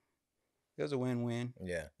 So it was a win-win.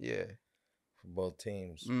 Yeah. Yeah. For both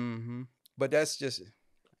teams. Mm-hmm. But that's just,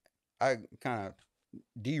 I kind of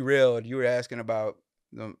derailed. You were asking about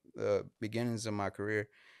the beginnings of my career,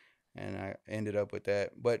 and I ended up with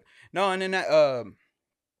that. But no, and then that,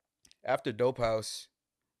 after Dope House,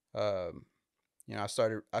 I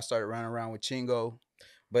started running around with Chingo.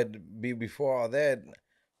 But before all that,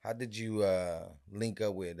 how did you link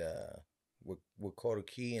up with Quarter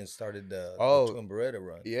Key and started the Twin Beretta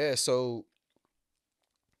run? Yeah, so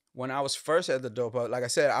when I was first at the Dope House, like I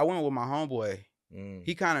said, I went with my homeboy.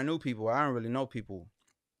 He kind of knew people. I don't really know people.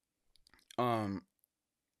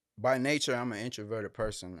 By nature, I'm an introverted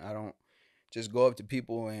person. I don't just go up to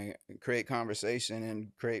people and create conversation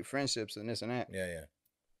and create friendships and this and that. Yeah.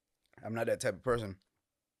 I'm not that type of person.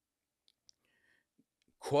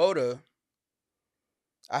 Quota,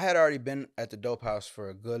 I had already been at the Dope House for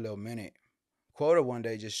a good little minute. Quota one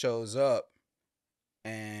day just shows up,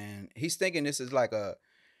 and he's thinking this is like a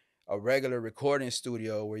regular recording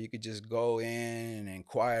studio where you could just go in and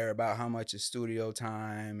inquire about how much is studio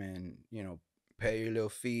time and, pay your little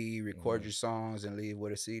fee, record your songs, and leave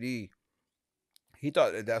with a CD. He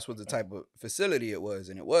thought that that's what the type of facility it was,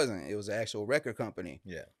 and it wasn't. It was an actual record company.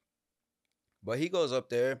 Yeah. But he goes up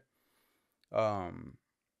there.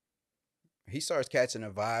 He starts catching a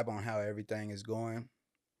vibe on how everything is going.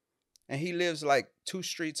 And he lives like 2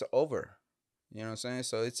 streets over. You know what I'm saying?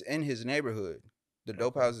 So it's in his neighborhood. The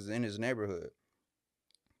Dope House is in his neighborhood.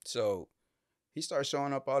 So he starts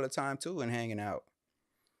showing up all the time too and hanging out.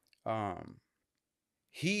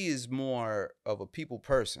 He is more of a people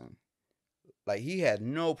person. Like, he had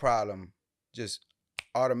no problem just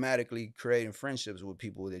automatically creating friendships with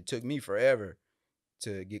people that took me forever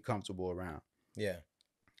to get comfortable around. Yeah.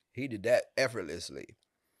 He did that effortlessly.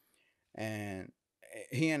 And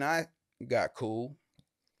he and I got cool.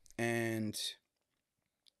 And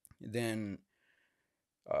then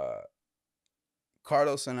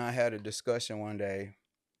Carlos and I had a discussion one day,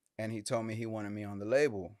 and he told me he wanted me on the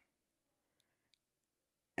label.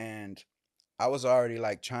 And I was already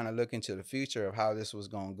like trying to look into the future of how this was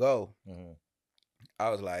going to go. Mm-hmm. I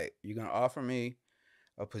was like, you're going to offer me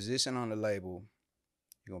a position on the label.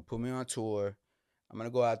 You're going to put me on tour. I'm going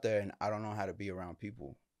to go out there, and I don't know how to be around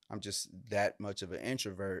people. I'm just that much of an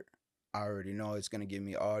introvert. I already know it's going to give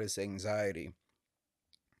me all this anxiety.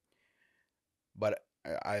 But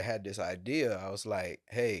I had this idea. I was like,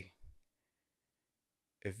 hey,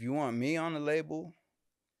 if you want me on the label,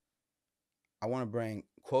 I want to bring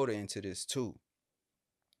Quota into this too.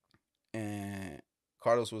 And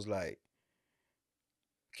Carlos was like,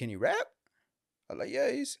 can he rap? I was like,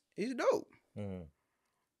 yeah, he's dope.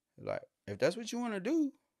 Like, if that's what you want to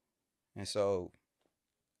do. And so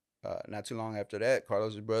not too long after that,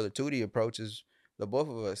 Carlos's brother Tootie approaches the both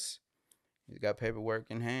of us. He's got paperwork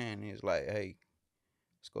in hand. He's like, hey,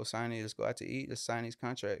 let's go sign it. Let's go out to eat. Let's sign these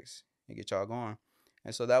contracts and get y'all going.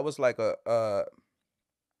 And so that was like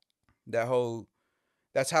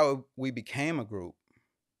that's how we became a group.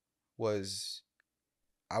 Was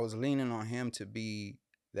I was leaning on him to be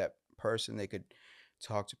that person that could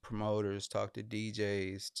talk to promoters, talk to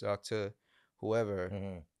DJs, talk to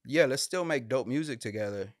whoever. Yeah, let's still make dope music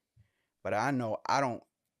together. But I know I don't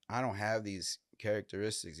have these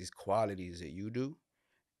characteristics, these qualities that you do.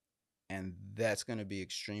 And that's going to be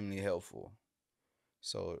extremely helpful.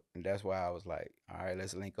 So that's why I was like, all right,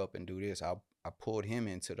 let's link up and do this. I pulled him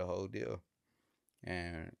into the whole deal.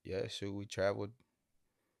 And yeah, shoot, we traveled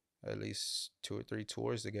at least 2 or 3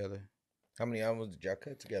 tours together. How many albums did y'all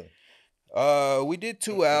cut together? We did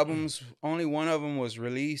 2 albums. Only one of them was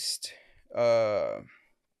released. The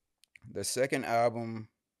second album,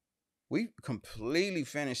 we completely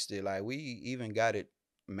finished it. Like, we even got it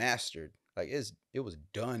mastered. Like, it was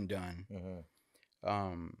done.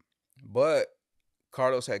 But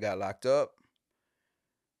Carlos had got locked up.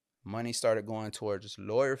 Money started going towards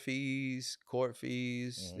lawyer fees, court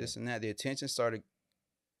fees, this and that. The attention started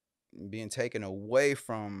being taken away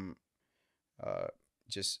from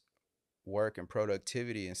just work and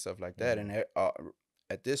productivity and stuff like that. And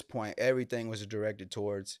at this point, everything was directed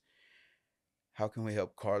towards how can we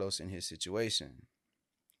help Carlos in his situation.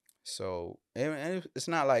 So, and it's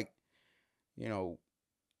not like, you know,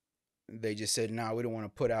 they just said, nah, we don't want to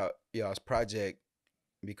put out y'all's project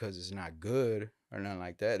because it's not good or nothing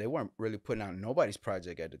like that. They weren't really putting out nobody's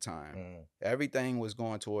project at the time. Everything was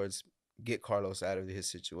going towards get Carlos out of his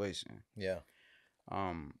situation. Yeah.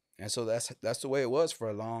 And so that's the way it was for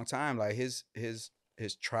a long time. Like his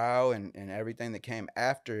trial and everything that came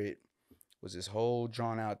after it was this whole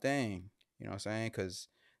drawn out thing. You know what I'm saying? Because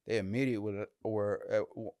they immediately were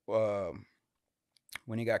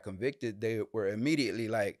when he got convicted, they were immediately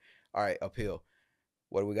like, all right, appeal.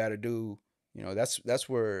 What do we got to do? You know, that's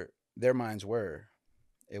where their minds were.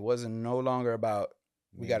 It wasn't no longer about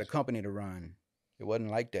we got a company to run. It wasn't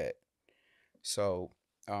like that. So,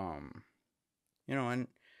 you know, and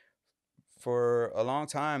for a long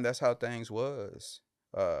time, that's how things was.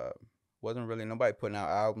 Wasn't really nobody putting out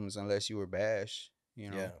albums unless you were Bash, you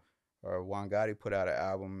know. Yeah. Or Juan Gotti put out an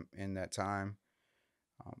album in that time.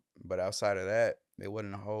 But outside of that, there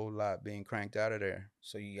wasn't a whole lot being cranked out of there.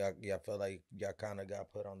 So y'all felt like y'all kind of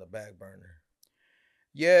got put on the back burner.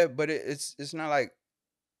 Yeah, but it's not like,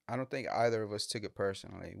 I don't think either of us took it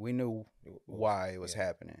personally. We knew why it was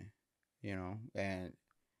happening, you know. And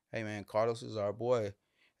hey, man, Carlos is our boy.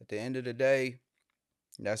 At the end of the day,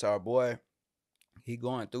 that's our boy. He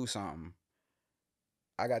going through something.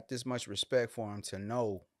 I got this much respect for him to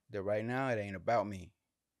know that right now it ain't about me.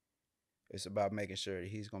 It's about making sure that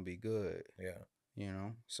he's gonna be good. Yeah. You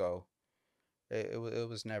know? So it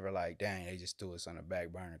was never like, dang, they just threw us on the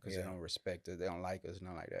back burner because they don't respect us, they don't like us,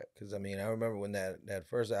 nothing like that. Because I mean, I remember when that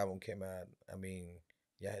first album came out, I mean,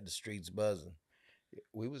 y'all had the streets buzzing.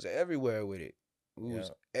 We was everywhere with it. We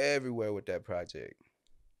was everywhere with that project.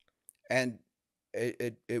 And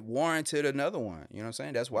it warranted another one. You know what I'm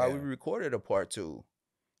saying? That's why we recorded a part 2.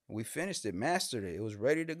 We finished it, mastered it. It was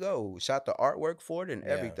ready to go. We shot the artwork for it and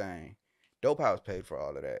everything. Dope House paid for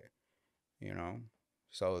all of that. You know?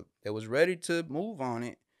 So it was ready to move on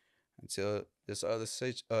it until this other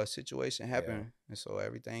situation happened. Yeah. And so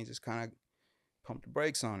everything just kind of pumped the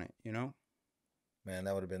brakes on it, you know? Man,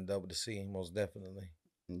 that would have been dope to see, most definitely.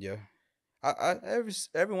 Yeah. I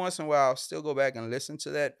every once in a while, I'll still go back and listen to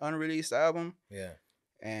that unreleased album. Yeah.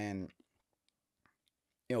 And,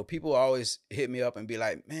 you know, people always hit me up and be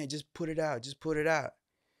like, man, just put it out. Just put it out.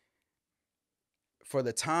 For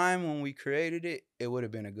the time when we created it, it would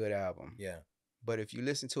have been a good album. Yeah. But if you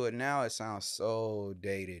listen to it now, it sounds so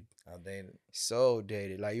dated. Outdated. So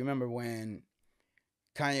dated. Like, you remember when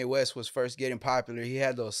Kanye West was first getting popular, he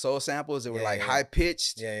had those soul samples that were like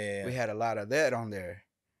high-pitched. Yeah. We had a lot of that on there.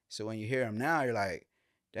 So when you hear them now, you're like,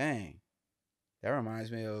 dang, that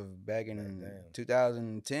reminds me of back in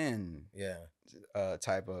 2010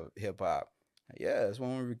 type of hip-hop. Yeah, that's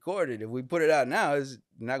when we recorded. If we put it out now, it's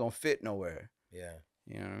not going to fit nowhere. Yeah.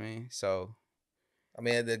 You know what I mean? So, I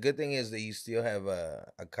mean, the good thing is that you still have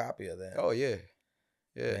a copy of that. Oh, yeah.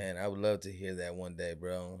 Yeah. Man, I would love to hear that one day,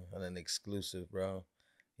 bro, on an exclusive, bro.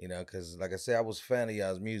 You know, because like I said, I was a fan of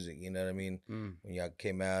y'all's music. You know what I mean? When y'all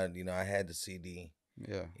came out, you know, I had the CD.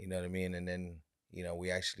 Yeah. You know what I mean? And then, you know,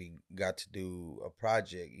 we actually got to do a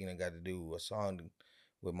project. You know, got to do a song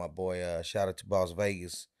with my boy. Shout out to Boss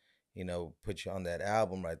Vegas. You know, put you on that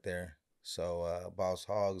album right there. So, Boss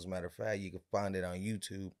Hog, as a matter of fact, you can find it on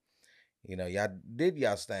YouTube. You know, y'all did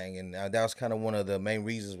y'all's thing, and that was kind of one of the main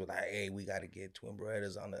reasons. With like, hey, we got to get Twin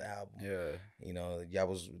Brothers on the album. Yeah. You know, y'all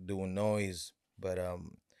was doing noise, but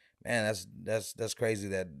man, that's crazy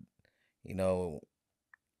that you know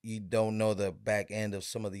you don't know the back end of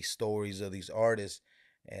some of these stories of these artists,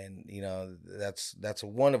 and you know that's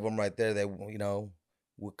one of them right there that you know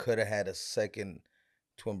we could have had a second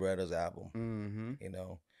Twin Brothers album. Mm-hmm. You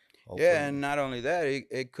know. Yeah, and not only that,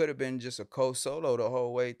 it could have been just a co-solo the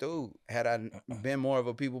whole way through had I been more of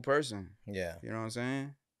a people person. Yeah. You know what I'm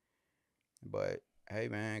saying? But hey,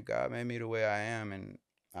 man, God made me the way I am, and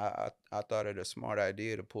I thought it a smart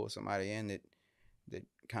idea to pull somebody in that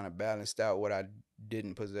kind of balanced out what I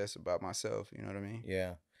didn't possess about myself. You know what I mean?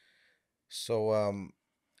 Yeah. So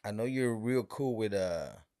I know you're real cool with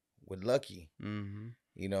Lucky. Mm-hmm.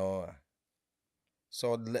 You know.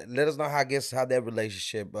 So let us know how that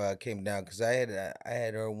relationship came down, because I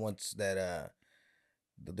had heard once that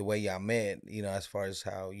the way y'all met, you know, as far as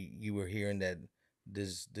how you were hearing that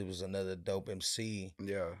there was another dope MC.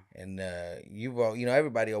 Yeah. And you know,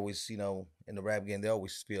 everybody always, you know, in the rap game, they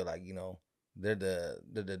always feel like, you know, they're the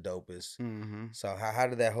dopest. Mm-hmm. So how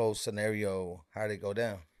did that whole scenario, how did it go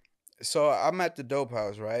down? So I'm at the dope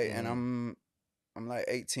house, right? Mm-hmm. And I'm like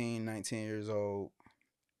 18, 19 years old.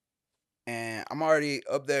 And I'm already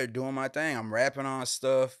up there doing my thing. I'm rapping on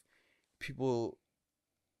stuff. People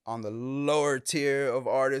on the lower tier of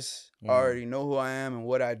artists already know who I am and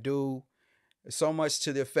what I do. So much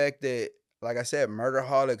to the effect that, like I said,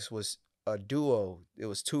 Murderholics was a duo. It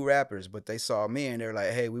was two rappers, but they saw me and they're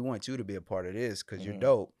like, hey, we want you to be a part of this because you're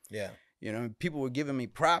dope. Yeah. You know, people were giving me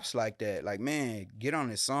props like that. Like, man, get on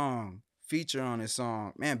this song, feature on this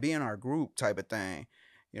song, man, be in our group type of thing.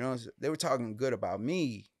 You know, they were talking good about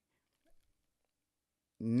me.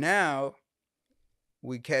 Now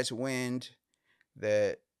we catch wind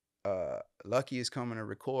that Lucky is coming to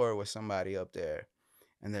record with somebody up there.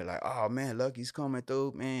 And they're like, oh man, Lucky's coming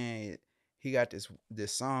through. Man, he got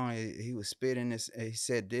this song. He was spitting this, he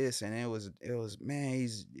said this, and it was man,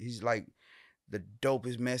 he's like the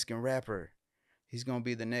dopest Mexican rapper. He's gonna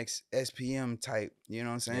be the next SPM type. You know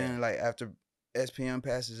what I'm saying? Yeah. Like after SPM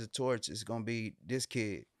passes the torch, it's gonna be this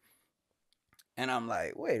kid. And I'm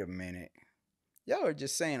like, wait a minute. Y'all are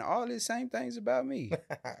just saying all these same things about me.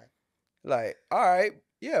 Like, all right,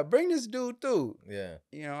 yeah, bring this dude through. Yeah.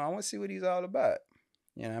 You know, I want to see what he's all about.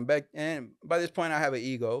 You know, and by this point I have an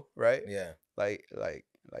ego, right? Yeah. Like,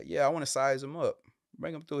 yeah, I want to size him up.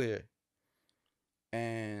 Bring him through here.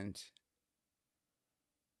 And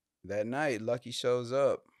that night, Lucky shows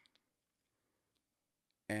up.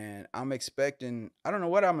 And I'm expecting, I don't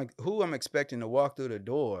know who I'm expecting to walk through the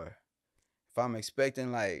door. If I'm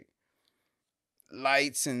expecting like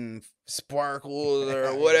lights and sparkles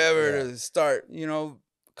or whatever to start, you know,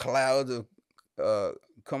 clouds of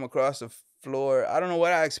come across the floor. I don't know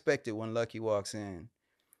what I expected when Lucky walks in.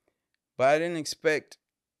 But I didn't expect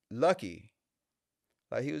Lucky.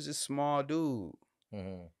 Like, he was this small dude.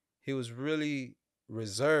 Mm-hmm. He was really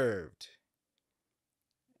reserved.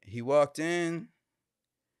 He walked in,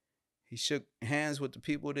 he shook hands with the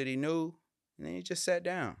people that he knew, and then he just sat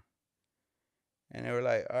down. And they were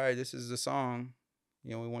like, all right, this is the song.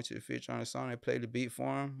 You know, we want you to feature on the song. They played the beat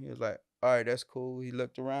for him. He was like, all right, that's cool. He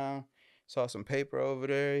looked around, saw some paper over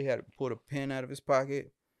there. He had pulled a pen out of his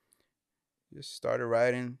pocket. Just started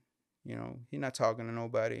writing. You know, he not talking to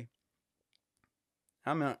nobody.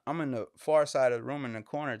 I'm in the far side of the room in the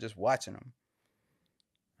corner just watching him.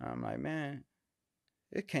 I'm like, man,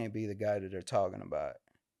 it can't be the guy that they're talking about.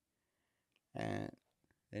 And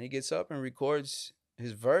then he gets up and records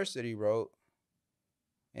his verse that he wrote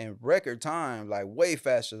in record time, like way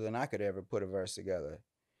faster than I could ever put a verse together.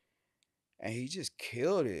 And he just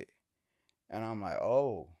killed it. And I'm like,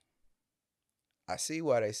 oh, I see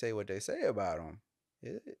why they say what they say about him.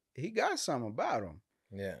 He got something about him.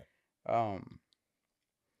 Yeah.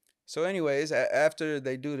 So anyways, after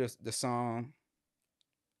they do the song,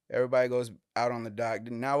 everybody goes out on the dock.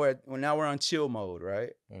 Now we're on chill mode,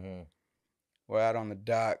 right? Mm-hmm. We're out on the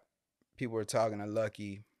dock. People are talking to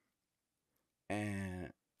Lucky.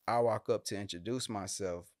 And I walk up to introduce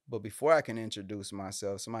myself. But before I can introduce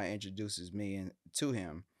myself, somebody introduces me to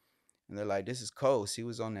him. And they're like, this is Coast. He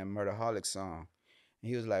was on that Murderholic song. And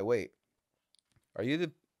he was like, wait, are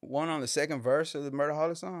you one on the second verse of the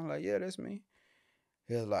Murderholic song? I'm like, yeah, that's me.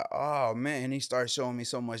 He was like, oh, man. And he started showing me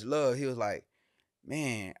so much love. He was like,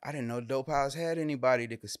 man, I didn't know Dope House had anybody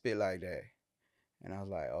that could spit like that. And I was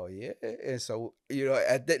like, oh, yeah. And so, you know,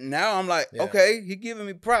 at that, now I'm like, okay, he giving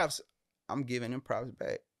me props. I'm giving him props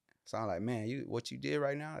back. So I'm like, man, what you did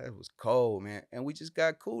right now, that was cold, man. And we just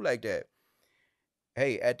got cool like that.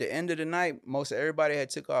 Hey, at the end of the night, most of everybody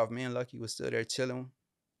had took off. Me and Lucky was still there chilling,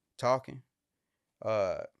 talking.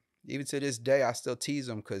 Even to this day, I still tease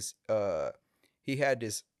him because he had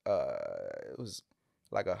this, it was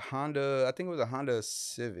like a Honda, I think it was a Honda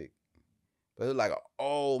Civic. But it was like an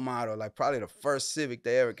old model, like probably the first Civic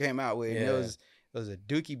they ever came out with. And it was a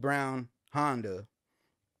Dookie Brown Honda.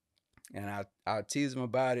 And I teased him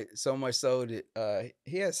about it so much so that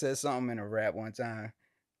he had said something in a rap one time.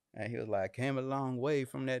 And he was like, came a long way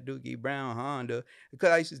from that Dookie Brown Honda. Because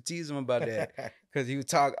I used to tease him about that. Because he would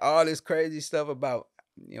talk all this crazy stuff about,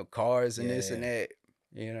 you know, cars and this and that.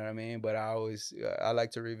 You know what I mean? But I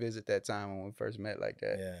like to revisit that time when we first met like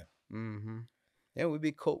that. Yeah. Mm-hmm. Yeah, we've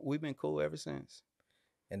been cool ever since.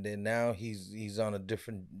 And then now he's on a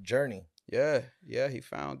different journey. Yeah, he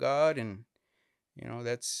found God, and you know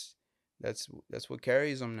that's what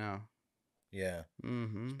carries him now. Yeah.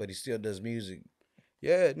 Mm-hmm. But he still does music.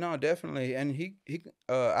 Yeah, no, definitely. And he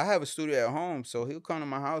I have a studio at home, so he'll come to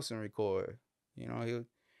my house and record. You know,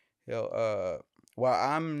 he'll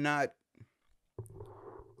while I'm not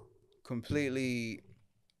completely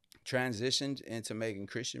transitioned into making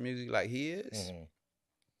Christian music like he is. Mm-hmm.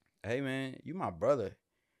 Hey man, you my brother.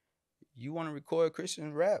 You want to record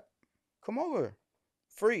Christian rap? Come over,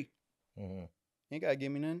 free. Mm-hmm. You ain't gotta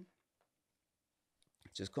give me nothing.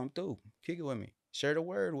 Just come through, kick it with me, share the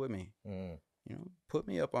word with me. Mm-hmm. You know, put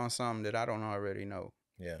me up on something that I don't already know.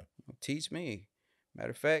 Yeah, teach me.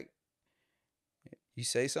 Matter of fact, you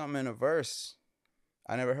say something in a verse,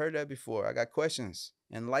 I never heard that before. I got questions.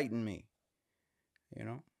 Enlighten me. You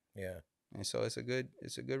know. Yeah. And so it's a good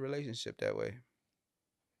relationship that way.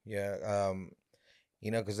 Yeah,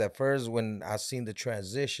 you know, because at first when I seen the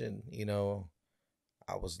transition, you know,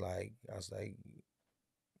 I was like,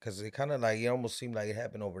 because it kind of like, it almost seemed like it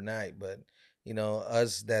happened overnight. But, you know,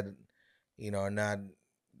 us that, you know, are not,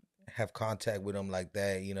 have contact with him like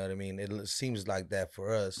that, you know what I mean? It seems like that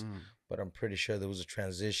for us, but I'm pretty sure there was a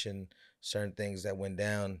transition, certain things that went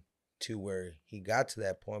down to where he got to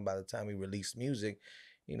that point. By the time he released music,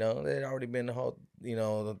 you know, there had already been the whole, you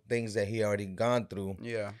know, the things that he already gone through.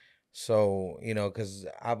 Yeah. So, you know, because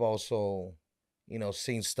I've also, you know,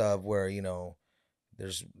 seen stuff where, you know,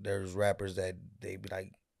 there's rappers that they be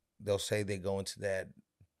like, they'll say they go into that,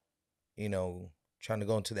 you know, trying to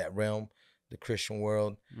go into that realm, the Christian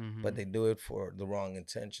world, but they do it for the wrong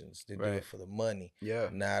intentions. They do it for the money. Yeah.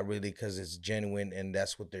 Not really because it's genuine and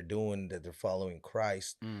that's what they're doing, that they're following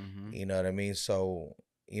Christ. You know what I mean? So,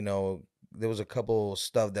 you know, there was a couple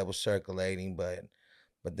stuff that was circulating, but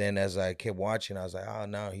then as I kept watching, I was like, oh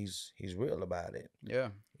no, he's real about it. Yeah.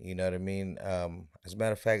 You know what I mean? As a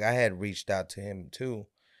matter of fact, I had reached out to him too,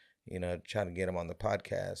 you know, trying to get him on the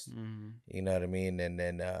podcast. You know what I mean? And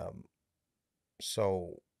then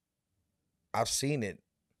so I've seen it.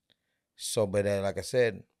 So, but like I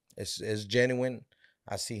said, it's genuine.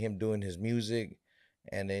 I see him doing his music,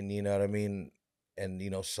 and then, you know what I mean, and, you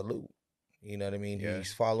know, salute. You know what I mean? Yeah.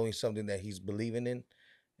 He's following something that he's believing in,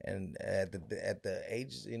 and at the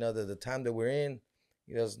age, you know, the time that we're in,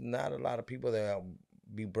 you know, there's not a lot of people that will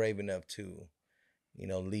be brave enough to, you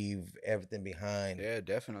know, leave everything behind. Yeah,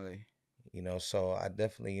 definitely. You know, so I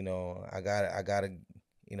definitely, you know, I gotta,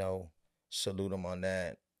 you know, salute him on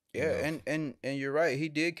that. Yeah, and you're right. He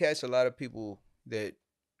did catch a lot of people that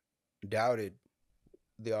doubted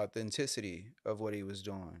the authenticity of what he was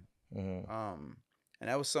doing. And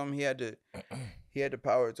that was something he had to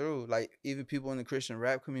power through. Like, even people in the Christian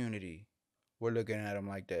rap community were looking at him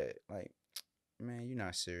like that. Like, man, you're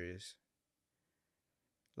not serious.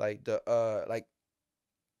 Like like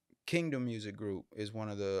Kingdom Music Group is one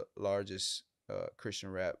of the largest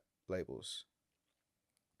Christian rap labels.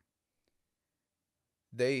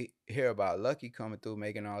 They hear about Lucky coming through,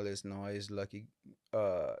 making all this noise. Lucky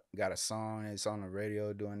got a song, it's on the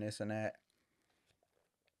radio doing this and that.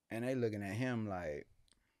 And they looking at him like,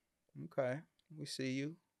 okay, we see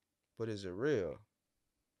you, but is it real?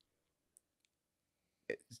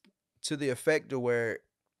 To the effect of where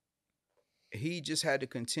he just had to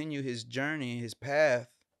continue his journey, his path,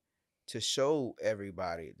 to show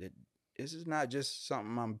everybody that this is not just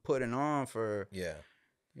something I'm putting on for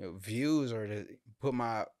views, or to put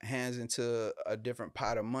my hands into a different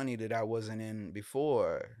pot of money that I wasn't in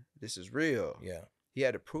before. This is real. Yeah. He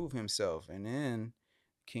had to prove himself. And then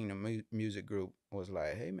Kingdom Music Group was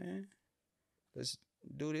like, hey man, let's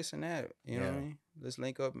do this and that. You know what I mean? Let's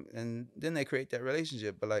link up, and then they create that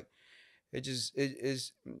relationship. But like, it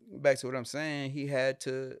is back to what I'm saying. He had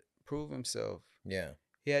to prove himself. Yeah.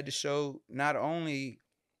 He had to show not only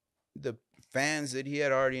the fans that he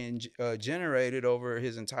had already generated over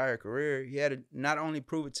his entire career. He had to not only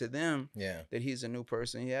prove it to them that he's a new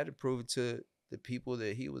person. He had to prove it to the people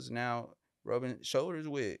that he was now rubbing shoulders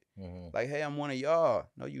with. Like, hey, I'm one of y'all.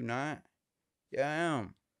 No, you not. Yeah, I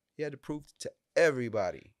am. He had to prove it to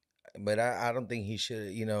everybody. But I don't think he should,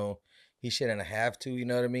 he shouldn't have to, you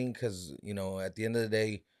know what I mean? Because, at the end of the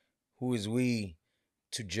day, who is we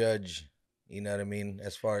to judge, you know what I mean?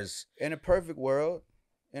 As far as... In a perfect world,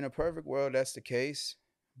 that's the case.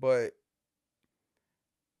 But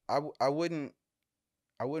I wouldn't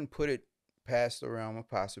put it past the realm of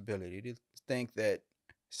possibility to think that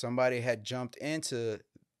somebody had jumped into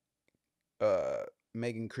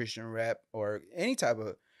making Christian rap or any type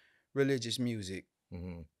of religious music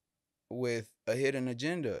with a hidden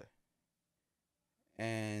agenda,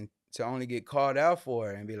 and to only get called out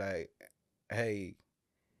for it and be like, hey,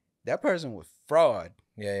 that person was fraud.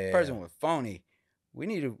 Person was phony. We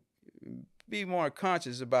need to be more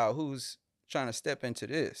conscious about who's trying to step into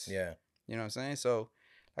this. Yeah. You know what I'm saying? So,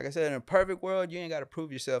 like I said, in a perfect world, you ain't got to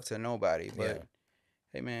prove yourself to nobody. But,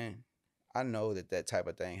 hey, man, I know that type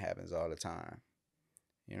of thing happens all the time.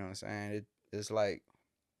 You know what I'm saying? It's like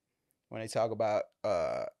when they talk about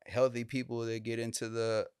healthy people that get into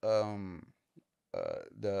the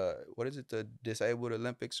what is it, the disabled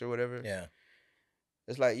Olympics or whatever. Yeah.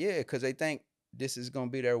 It's like, because they think this is gonna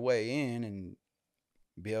be their way in and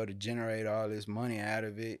be able to generate all this money out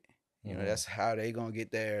of it. You know, that's how they gonna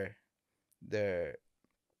get their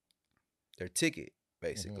ticket,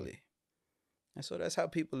 basically. And so that's how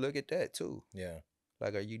people look at that too. Yeah.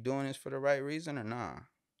 Like, are you doing this for the right reason or nah?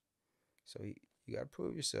 So you gotta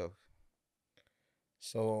prove yourself.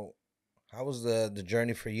 So how was the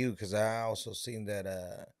journey for you? Because I also seen that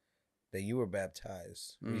that you were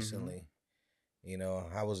baptized recently.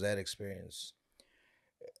 How was that experience?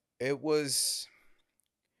 It was,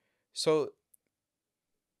 so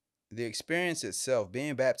the experience itself,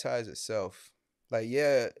 being baptized itself, like,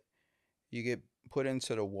 you get put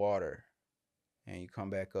into the water and you come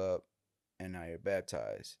back up and now you're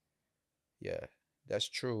baptized. Yeah, that's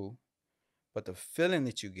true. But the feeling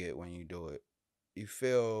that you get when you do it, you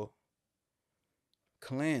feel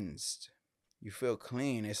cleansed. You feel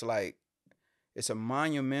clean. It's like, it's a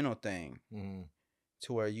monumental thing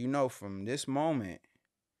to where, from this moment,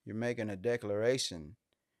 you're making a declaration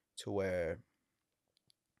to where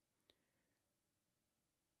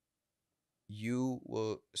you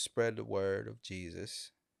will spread the word of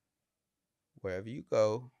Jesus wherever you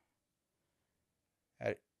go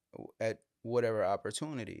at whatever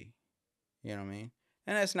opportunity. You know what I mean?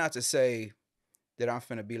 And that's not to say that I'm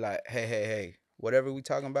finna be like, hey, whatever we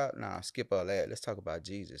talking about, nah, skip all that. Let's talk about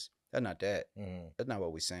Jesus. That's not that. That's not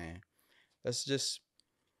what we're saying. That's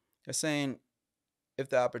saying, if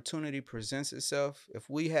the opportunity presents itself, if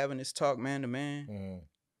we having this talk man to man,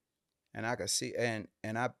 and I can see, and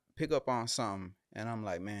I pick up on something, and I'm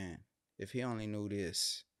like, man, if he only knew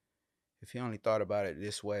this, if he only thought about it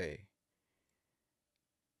this way,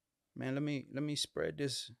 man, let me spread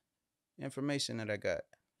this information that I got.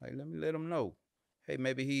 Like, let him know. Hey,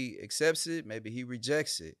 maybe he accepts it, maybe he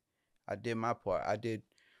rejects it. I did my part. I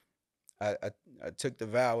took the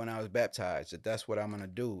vow when I was baptized that that's what I'm gonna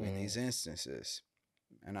do in these instances,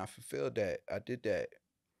 and I fulfilled that. I did that.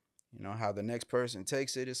 How the next person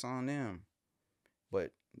takes it, it's on them.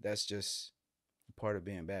 But that's just part of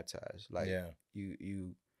being baptized. Like,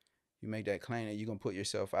 you make that claim that you're gonna put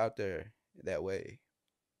yourself out there that way.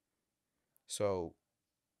 So,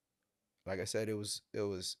 like I said,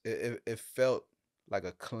 it felt like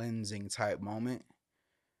a cleansing type moment,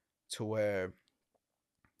 to where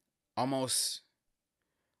almost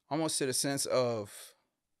to the sense of,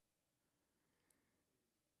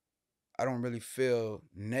 I don't really feel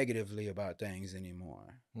negatively about things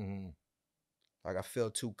anymore. Like, I feel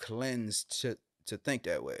too cleansed to think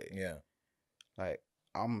that way. Yeah. Like,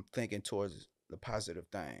 I'm thinking towards the positive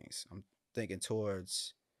things. I'm thinking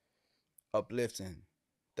towards uplifting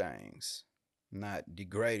things, not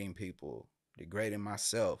degrading people, degrading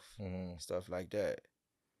myself, stuff like that.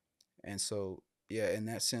 And so, in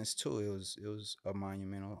that sense too, it was a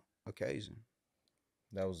monumental occasion.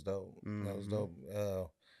 That was dope. That was dope.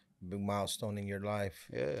 Big milestone in your life.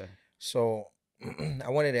 Yeah. So I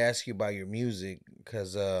wanted to ask you about your music,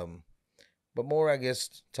 because but more, I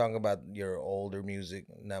guess, talking about your older music,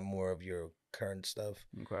 not more of your current stuff.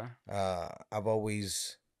 Okay. I've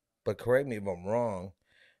always, but correct me if I'm wrong,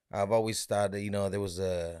 I've always thought that, you know, there was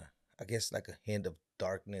I guess like a hint of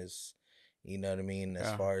darkness, you know what I mean?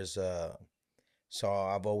 As far as, so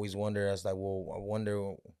I've always wondered, I was like, well, I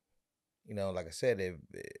wonder, you know, like I said, if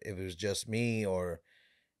it was just me or,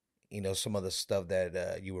 you know, some of the stuff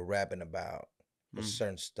that you were rapping about, or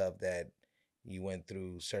certain stuff that you went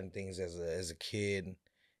through, certain things as a kid,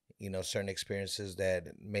 you know, certain experiences that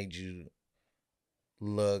made you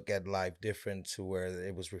look at life different to where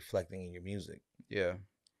it was reflecting in your music. Yeah.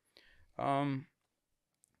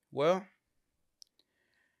 Well,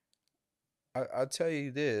 I'll tell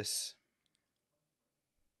you this.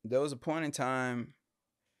 There was a point in time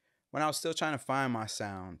when I was still trying to find my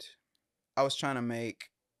sound. I was trying to make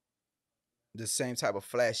the same type of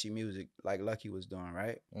flashy music like Lucky was doing,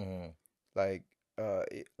 right? Like,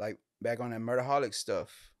 like back on that Murderholic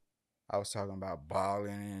stuff, I was talking about balling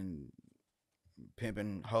and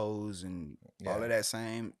pimping hoes and all of that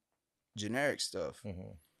same generic stuff.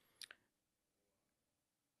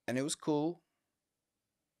 And it was cool.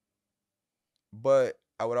 But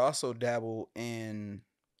I would also dabble in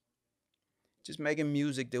just making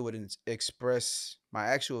music that would express my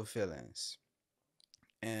actual feelings.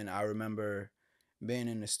 And I remember being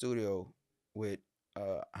in the studio with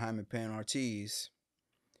Jaime Pen Ortiz,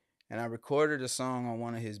 and I recorded a song on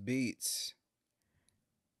one of his beats.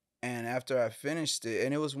 And after I finished it,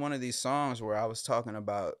 and it was one of these songs where I was talking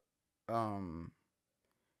about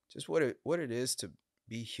just what it is to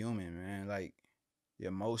be human, man. Like the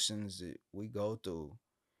emotions that we go through.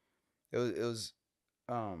 It was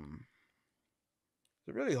a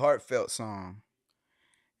really heartfelt song.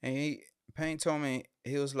 And Payne told me,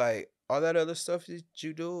 he was like, all that other stuff that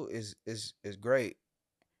you do is great.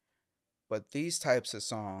 But these types of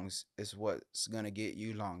songs is what's gonna get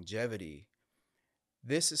you longevity.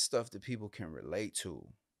 This is stuff that people can relate to.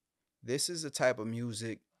 This is the type of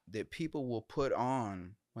music that people will put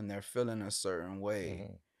on when they're feeling a certain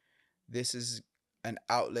way. This is an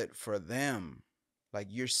outlet for them. Like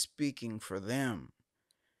you're speaking for them.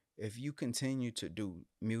 If you continue to do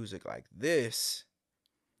music like this,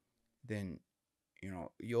 then, you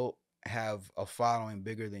know, you'll have a following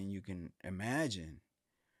bigger than you can imagine.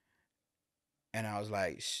 And I was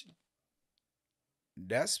like,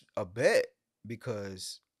 that's a bet,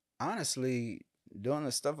 because honestly, doing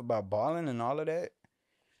the stuff about balling and all of that,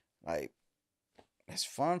 like, it's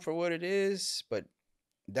fun for what it is, but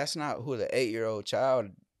that's not who the 8-year-old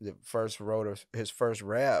child that first wrote his first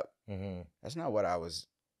rap. That's not what I was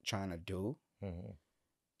trying to do.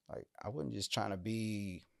 Like, I wasn't just trying to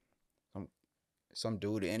be some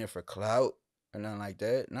dude in it for clout or nothing like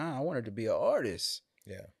that. Nah, I wanted to be an artist.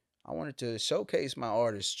 Yeah. I wanted to showcase my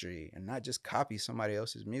artistry and not just copy somebody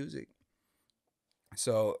else's music.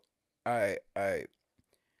 So I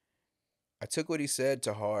took what he said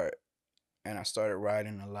to heart, and I started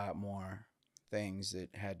writing a lot more things that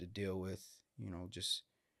had to deal with, you know, just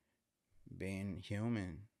being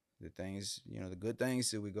human. The things, you know, the good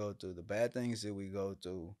things that we go through, the bad things that we go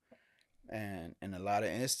through. And in a lot of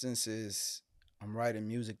instances, I'm writing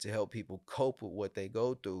music to help people cope with what they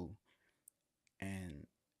go through. And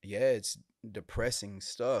yeah, it's depressing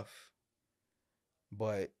stuff,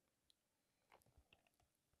 but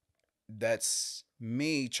that's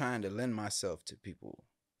me trying to lend myself to people.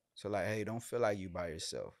 So like, hey, don't feel like you by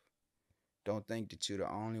yourself. Don't think that you're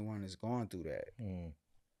the only one that's going through that.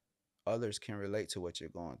 Others can relate to what you're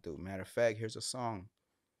going through. Matter of fact, here's a song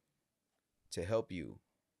to help you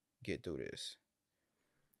get through this.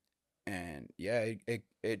 And yeah,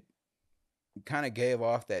 it kind of gave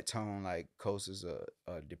off that tone like Coast is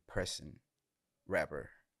a depressing rapper.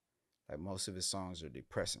 Like most of his songs are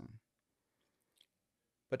depressing.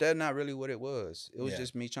 But that's not really what it was. It was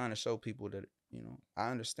just me trying to show people that, you know, I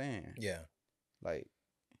understand. Yeah. Like,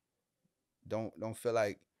 don't feel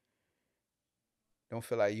like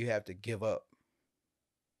you have to give up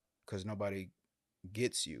because nobody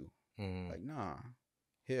gets you. Like, nah,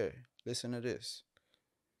 here, listen to this.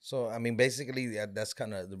 So, I mean, basically, that's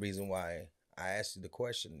kind of the reason why I asked you the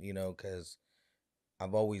question, you know, because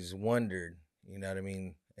I've always wondered, you know what I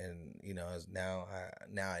mean? And, you know, as now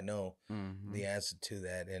I know the answer to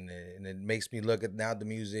that. And it makes me look at now the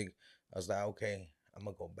music. I was like, okay, I'm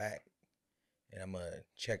going to go back and I'm going to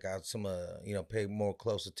check out some, you know, pay more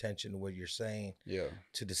close attention to what you're saying. Yeah.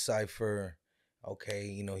 To decipher, okay,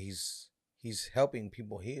 you know, he's helping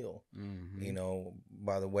people heal, you know,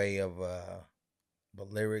 by the way of the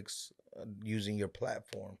lyrics, using your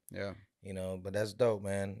platform. Yeah. You know, but that's dope,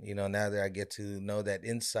 man. You know, now that I get to know that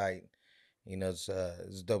insight, you know,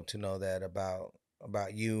 it's dope to know that about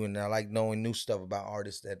you, and I like knowing new stuff about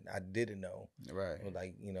artists that I didn't know. Right.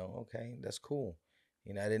 Like, you know, okay, that's cool.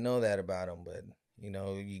 You know, I didn't know that about them, but you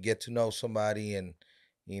know, you get to know somebody and,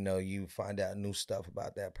 you know, you find out new stuff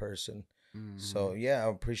about that person. So yeah, I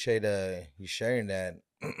appreciate you sharing that.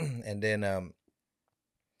 And then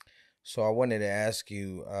so I wanted to ask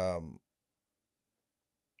you,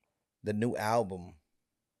 the new album.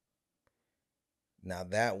 Now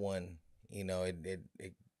that one, you know,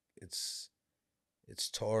 it's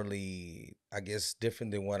totally, I guess,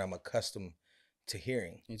 different than what I'm accustomed to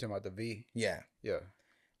hearing. You talking about the V? Yeah. Yeah.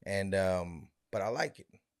 And but I like it.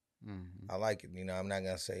 I like it. You know, I'm not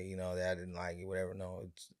gonna say, you know, that I didn't like it, whatever. No,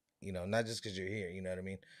 it's, you know, not just because you're here. You know what I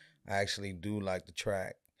mean? I actually do like the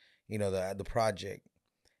track. You know, the project.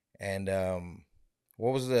 And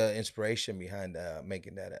what was the inspiration behind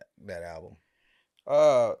making that album?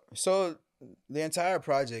 So the entire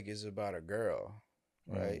project is about a girl,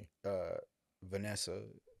 right? Vanessa,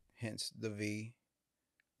 hence the V.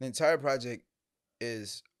 The entire project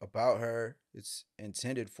is about her. It's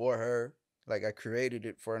intended for her. Like, I created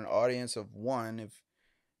it for an audience of one. If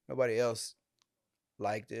nobody else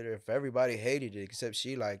liked it, or if everybody hated it except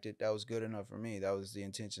she liked it, that was good enough for me. That was the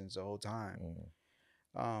intentions the whole time.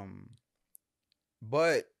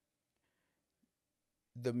 But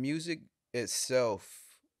the music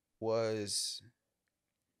itself was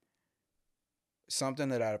something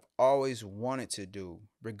that I've always wanted to do,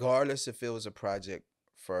 regardless if it was a project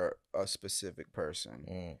for a specific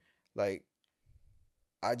person. Like,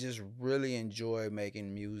 I just really enjoy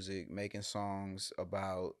making music, making songs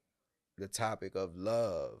about the topic of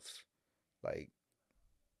love. Like,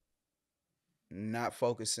 not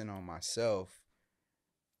focusing on myself,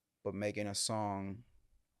 but making a song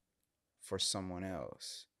for someone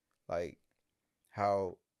else. Like,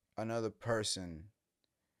 how another person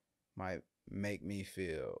might make me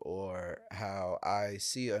feel, or how I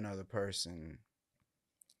see another person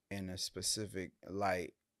in a specific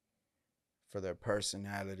light for their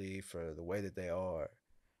personality, for the way that they are.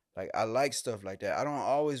 Like, I like stuff like that. I don't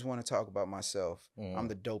always want to talk about myself. I'm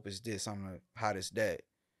the dopest this, I'm the hottest that.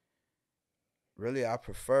 Really, I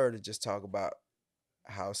prefer to just talk about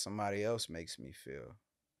how somebody else makes me feel.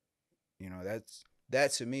 You know,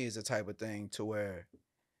 that to me is the type of thing to where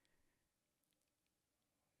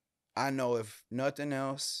I know if nothing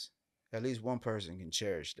else, at least one person can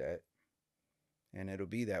cherish that. And it'll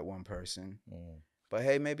be that one person. But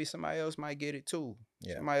hey, maybe somebody else might get it too.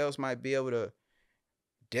 Yeah. Somebody else might be able to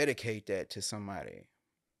dedicate that to somebody.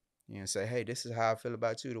 You know, say, hey, this is how I feel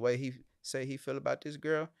about you. The way he say he feel about this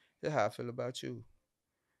girl, this is how I feel about you.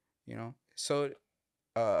 You know? So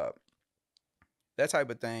that type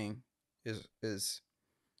of thing is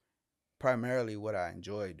primarily what I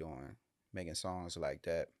enjoy doing, making songs like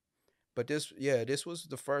that. But this was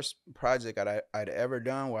the first project I'd ever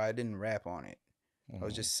done where I didn't rap on it. I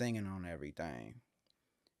was just singing on everything.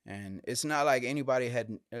 And it's not like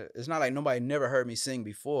it's not like nobody never heard me sing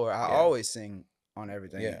before. I always sing on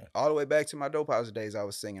everything. Yeah. All the way back to my Dope House days, I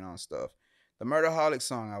was singing on stuff. The Murderholic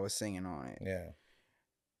song, I was singing on it. Yeah.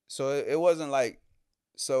 So it wasn't like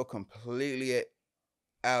so completely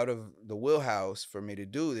out of the wheelhouse for me to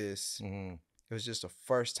do this. It was just the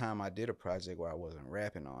first time I did a project where I wasn't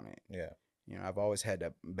rapping on it. Yeah. You know, I've always had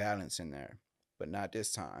that balance in there, but not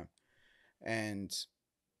this time. And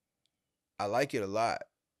I like it a lot,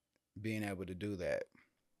 being able to do that.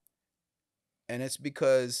 And it's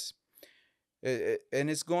because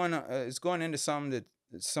it's going into something that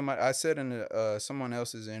I said in someone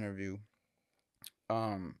else's interview,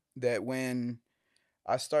 that when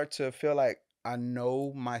I start to feel like I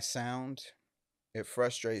know my sound, it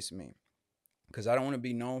frustrates me because I don't want to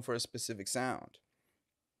be known for a specific sound.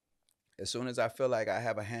 As soon as I feel like I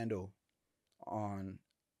have a handle on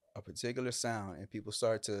a particular sound and people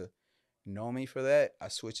start to know me for that, I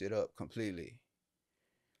switch it up completely.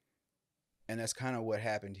 And that's kind of what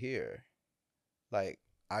happened here. Like,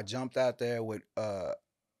 I jumped out there with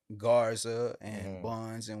Garza and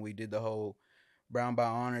Buns, and we did the whole Brown by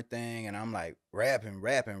Honor thing, and I'm like rapping,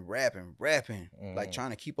 like trying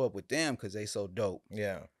to keep up with them because they so dope.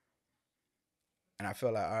 Yeah. And I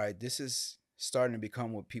feel like, all right, this is starting to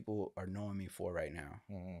become what people are knowing me for right now.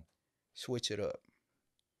 Switch it up.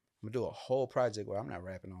 I'm gonna do a whole project where I'm not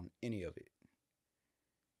rapping on any of it.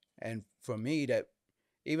 And for me, that,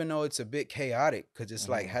 even though it's a bit chaotic, because it's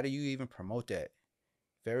like, how do you even promote that?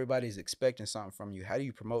 If everybody's expecting something from you, how do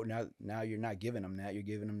you promote now you're not giving them that, you're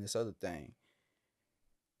giving them this other thing?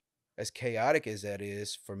 As chaotic as that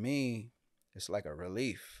is, for me, it's like a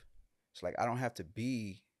relief. It's like I don't have to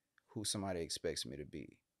be who somebody expects me to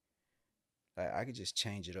be. Like, I could just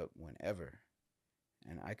change it up whenever.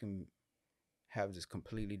 And I can have this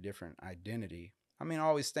completely different identity. I mean,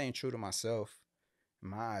 always staying true to myself,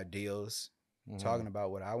 my ideals, talking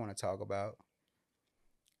about what I want to talk about.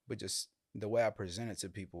 but just the way I present it to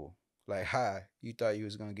people. Like, hi, you thought you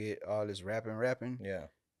was gonna get all this rapping? Yeah.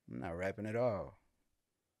 I'm not rapping at all.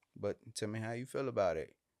 But tell me how you feel about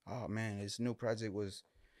it. Oh man, this new project was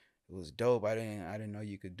dope. I didn't know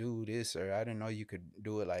you could do this, or I didn't know you could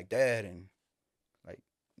do it like that. And like,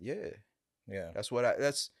 yeah. That's what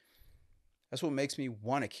makes me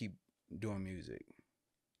want to keep doing music.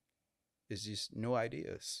 It's just new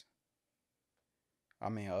ideas. I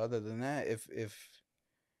mean, other than that,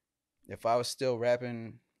 if I was still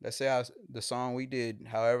rapping, let's say the song we did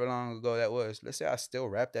however long ago that was, let's say I still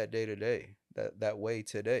rap that day to day, that way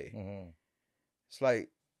today. Mm-hmm. It's like,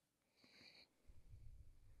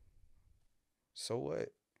 so what?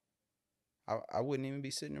 I wouldn't even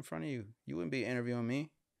be sitting in front of you. You wouldn't be interviewing me.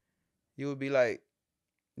 You would be like,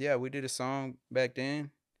 yeah, we did a song back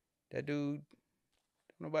then. That dude,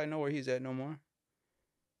 nobody know where he's at no more.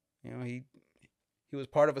 You know, he was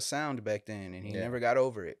part of a sound back then, and he never got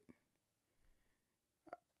over it.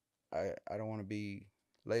 I don't want to be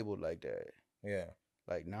labeled like that. Yeah.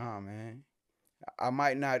 Like, nah, man. I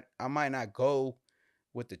might not go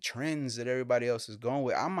with the trends that everybody else is going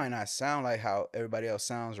with. I might not sound like how everybody else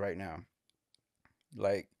sounds right now.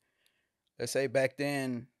 Like, let's say back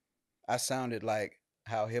then, I sounded like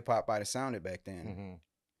how hip hop might have sounded back then. Mm-hmm.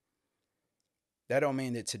 That don't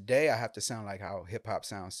mean that today I have to sound like how hip hop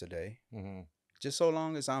sounds today. Mm-hmm. Just so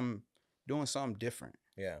long as I'm doing something different.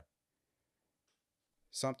 Yeah.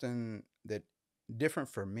 Something that different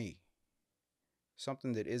for me.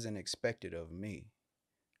 Something that isn't expected of me.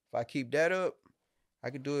 If I keep that up, I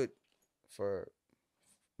could do it for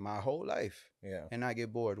my whole life. Yeah. And not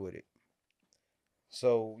get bored with it.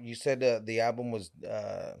 So you said the album was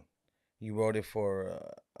you wrote it for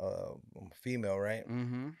a female, right?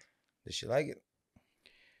 Mm-hmm. Did she like it?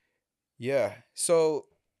 Yeah. So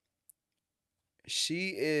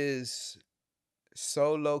she is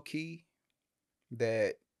so low key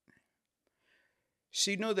that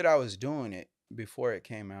she knew that I was doing it before it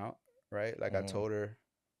came out, right? Like I told her.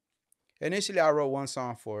 Initially, I wrote one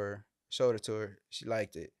song for her, showed it to her. She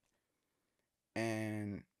liked it.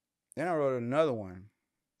 And then I wrote another one.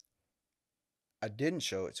 I didn't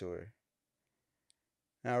show it to her.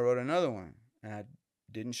 And I wrote another one, and I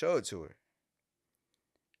didn't show it to her.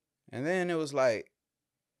 And then it was like,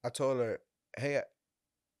 I told her, hey,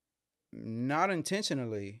 not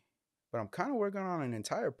intentionally, but I'm kind of working on an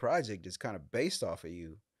entire project that's kind of based off of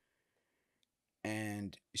you.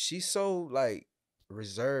 And she's so like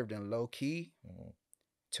reserved and low key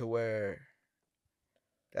to where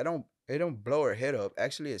it don't blow her head up.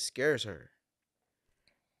 Actually, it scares her.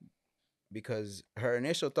 Because her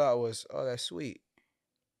initial thought was, oh, that's sweet.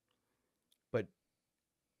 But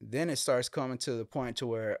then it starts coming to the point to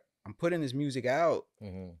where I'm putting this music out.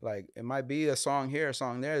 Mm-hmm. Like it might be a song here, a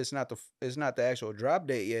song there. It's not the actual drop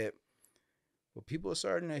date yet. But people are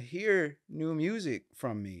starting to hear new music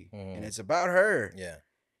from me. And it's about her. Yeah.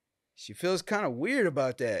 She feels kind of weird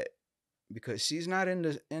about that because she's not in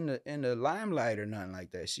the limelight or nothing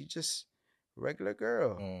like that. She's just a regular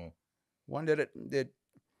girl. One that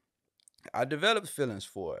I developed feelings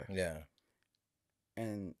for. Yeah.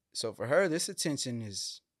 And so for her, this attention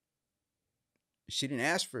is, she didn't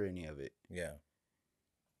ask for any of it. Yeah.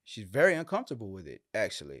 She's very uncomfortable with it,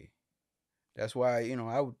 actually. That's why,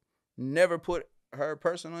 I would never put her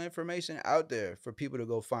personal information out there for people to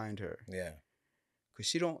go find her. Yeah. Because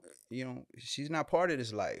she don't, she's not part of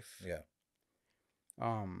this life. Yeah.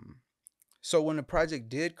 So when the project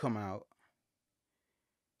did come out,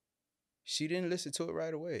 she didn't listen to it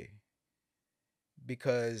right away.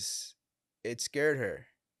 Because it scared her.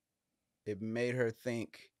 It made her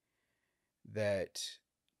think that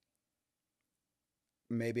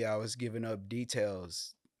maybe I was giving up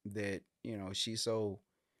details that, she's so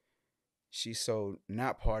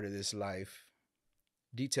not part of this life.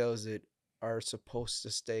 Details that are supposed to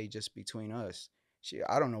stay just between us.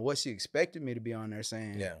 I don't know what she expected me to be on there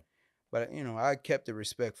saying. Yeah. But, I kept it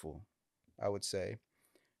respectful, I would say.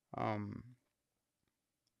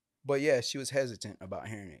 But yeah, she was hesitant about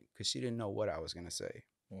hearing it because she didn't know what I was going to say.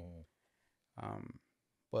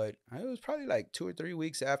 But it was probably like 2 or 3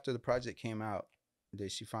 weeks after the project came out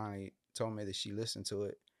that she finally told me that she listened to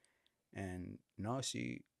it. And no,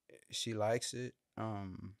 she likes it.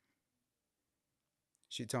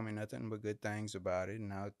 She told me nothing but good things about it.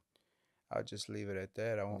 And I'll just leave it at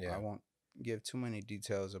that. I won't give too many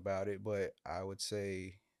details about it, but I would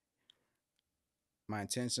say my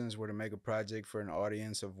intentions were to make a project for an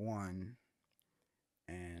audience of one,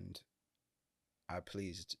 and I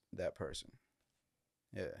pleased that person.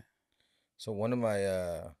 Yeah. So one of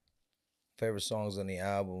my favorite songs on the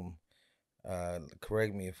album,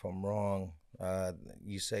 correct me if I'm wrong,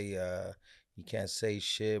 You say you can't say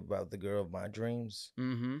shit about the girl of my dreams.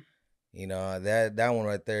 Mm-hmm. You know, that one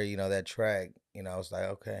right there, you know, that track, you know, I was like,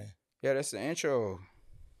 okay. Yeah, that's the intro.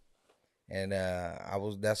 And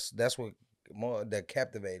that's what more that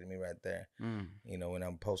captivated me right there. You know, when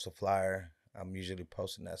I'm post a flyer, I'm usually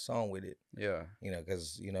posting that song with it. Yeah. You know,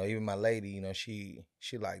 because, you know, even my lady, you know, she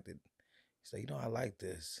liked it. She's like, you know, I like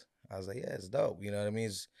this. I was like, yeah, it's dope. You know what I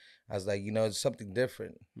mean? I was like, you know, it's something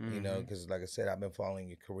different. You know, because like I said, I've been following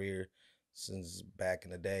your career since back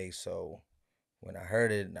in the day. So when I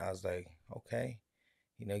heard it, I was like, okay,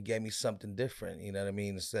 you know, it gave me something different. You know what I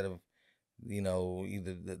mean? Instead of, you know,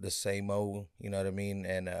 either the same old. You know what I mean?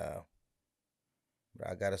 And but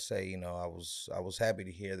I gotta say, you know, I was happy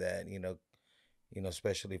to hear that. You know,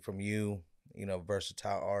 especially from you. You know,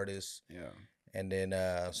 versatile artist. Yeah. And then,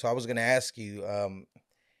 so I was gonna ask you,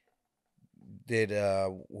 did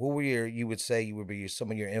who were you would say you would be some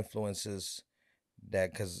of your influences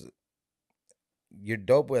that because you're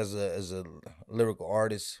dope as a lyrical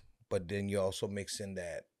artist, but then you also mix in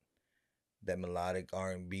that melodic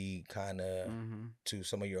R&B kind of to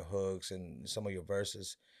some of your hooks and some of your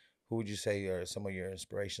verses. Who would you say are some of your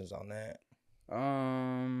inspirations on that?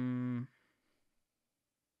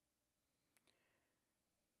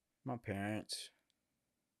 My parents.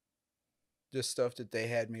 Just stuff that they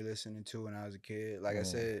had me listening to when I was a kid. Like I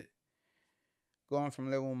said, going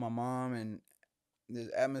from living with my mom and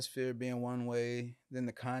the atmosphere being one way, then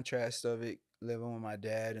the contrast of it living with my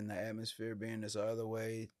dad and the atmosphere being this other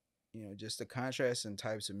way, you know, just the contrast in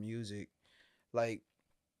types of music. Like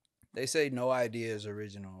they say no idea is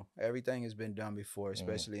original. Everything has been done before,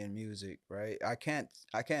 especially in music, right? I can't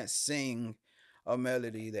sing a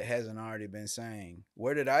melody that hasn't already been sang.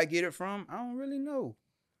 Where did I get it from? I don't really know.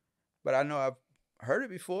 But I know I've heard it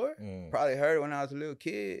before. Probably heard it when I was a little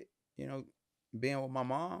kid, you know, being with my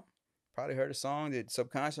mom. Probably heard a song that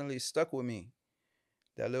subconsciously stuck with me.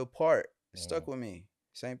 That little part stuck with me.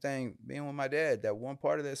 Same thing being with my dad. That one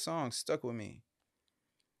part of that song stuck with me.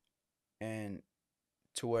 And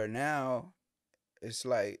to where now it's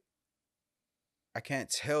like I can't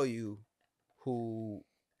tell you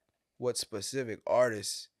what specific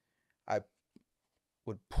artists I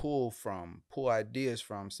would pull ideas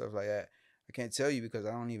from, stuff like that. I can't tell you because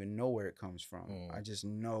I don't even know where it comes from. I just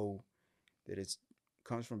know that it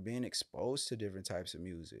comes from being exposed to different types of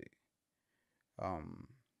music.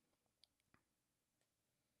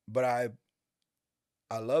 But I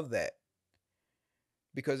love that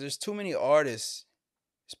because there's too many artists,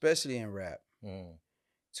 especially in rap,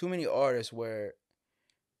 too many artists where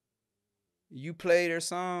you play their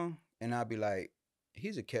song and I'll be like,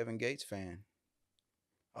 he's a Kevin Gates fan.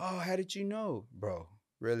 Oh, how did you know? Bro,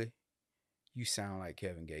 really? You sound like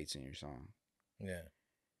Kevin Gates in your song. Yeah.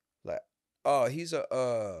 Like, oh, he's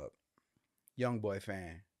a Young Boy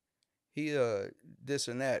fan. He this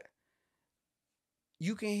and that.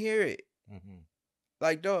 You can hear it.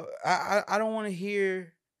 Like, dog, I don't want to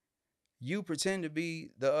hear you pretend to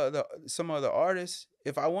be some other artist.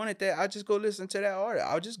 If I wanted that, I'll just go listen to that artist.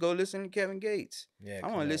 I'll just go listen to Kevin Gates. Yeah, I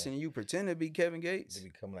want to listen to you pretend to be Kevin Gates. To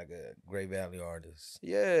become like a Great Valley artist.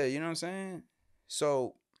 Yeah, you know what I'm saying?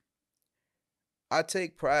 So I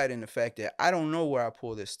take pride in the fact that I don't know where I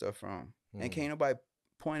pull this stuff from. And can't nobody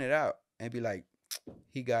point it out and be like,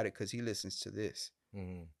 he got it because he listens to this.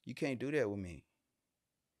 You can't do that with me.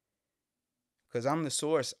 Because I'm the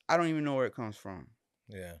source. I don't even know where it comes from.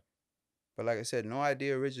 Yeah. But like I said, no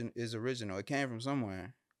idea is original. It came from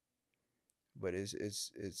somewhere. But it's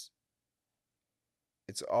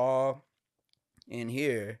all in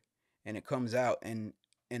here, and it comes out in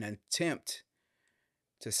an attempt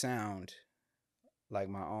to sound like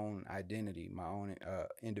my own identity, my own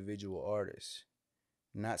individual artist,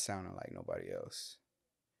 not sounding like nobody else.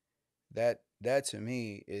 That to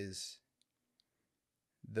me is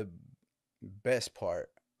the best part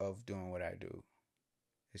of doing what I do.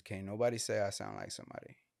 Is can't nobody say I sound like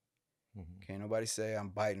somebody. Can't nobody say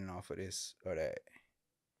I'm biting off of this or that.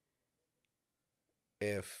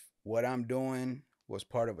 If what I'm doing was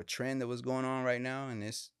part of a trend that was going on right now, and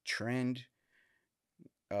this trend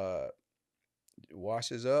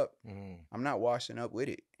washes up, I'm not washing up with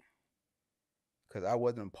it. Because I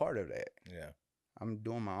wasn't a part of that. Yeah. I'm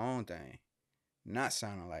doing my own thing. Not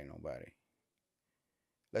sounding like nobody.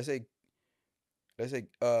 Let's say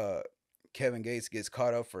Kevin Gates gets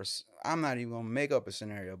caught up for, I'm not even gonna make up a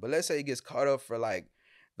scenario, but let's say he gets caught up for like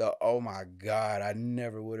oh my God, I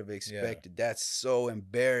never would have expected. Yeah. That's so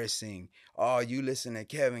embarrassing. Oh, you listen to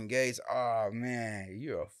Kevin Gates. Oh man,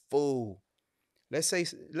 you're a fool. Let's say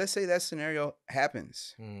that scenario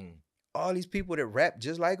happens. All these people that rap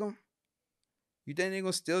just like him, You think they're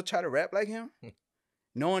gonna still try to rap like him?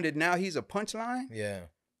 Knowing that now he's a punchline? Yeah.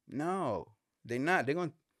 No, they not. They're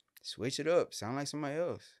gonna switch it up, sound like somebody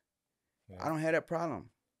else. Yeah. I don't have that problem.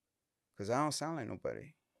 Cause I don't sound like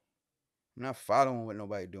nobody. I'm not following what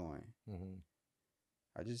nobody doing. Mm-hmm.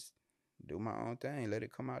 I just do my own thing, let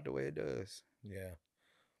it come out the way it does. Yeah.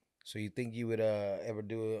 So you think you would ever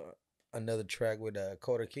do another track with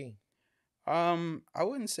Coda King? I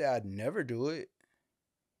wouldn't say I'd never do it.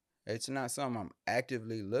 It's not something I'm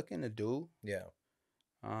actively looking to do. Yeah.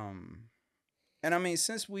 And I mean,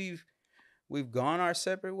 since we've gone our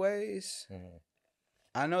separate ways, mm-hmm.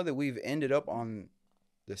 I know that we've ended up on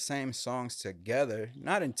the same songs together,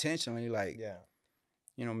 not intentionally. Like, yeah,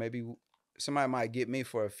 you know, maybe somebody might get me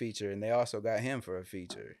for a feature, and they also got him for a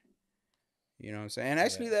feature. You know what I'm saying? And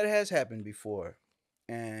actually, that has happened before,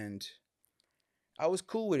 and I was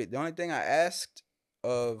cool with it. The only thing I asked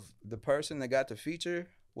of the person that got the feature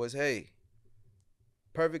was, hey,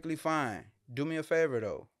 perfectly fine. Do me a favor,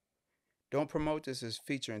 though. Don't promote this as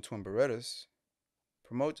featuring Twin Berettas.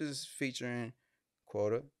 Promote this as featuring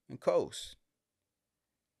Quota and Coast.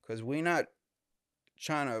 Because we not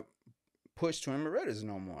trying to push Twin Berettas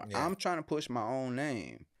no more. Yeah. I'm trying to push my own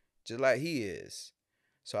name, just like he is.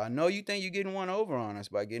 So I know you think you're getting one over on us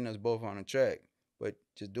by getting us both on the track, but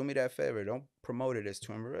just do me that favor. Don't promote it as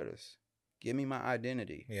Twin Berettas. Give me my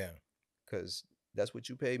identity. Yeah. Because that's what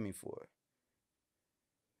you paid me for.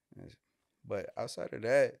 But outside of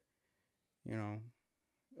that, you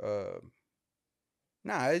know,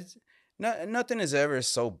 it's nothing is ever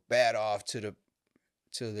so bad off to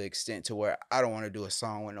the extent to where I don't want to do a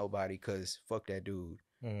song with nobody because fuck that dude.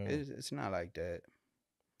 Mm-hmm. It's not like that.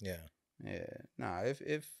 Yeah. Yeah. Nah,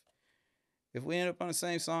 if we end up on the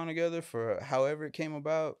same song together for however it came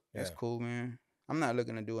about, that's cool, man. I'm not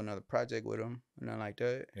looking to do another project with him or nothing like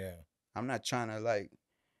that. Yeah. I'm not trying to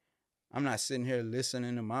I'm not sitting here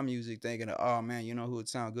listening to my music thinking, oh man, you know who would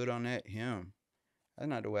sound good on that? Him. That's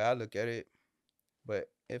not the way I look at it. But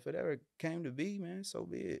if it ever came to be, man, so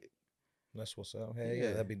be it. That's what's up. Hey,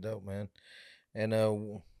 yeah, that'd be dope, man.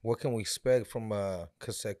 And what can we expect from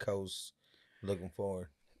Cassette Coast looking forward?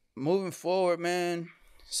 Moving forward, man.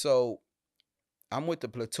 So I'm with the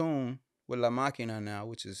platoon with La Machina now,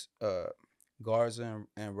 which is Garza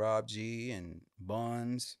and Rob G and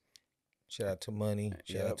Buns. Shout out to Money.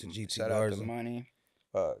 Shout out to GT Shout Garza. Out to Money.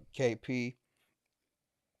 KP.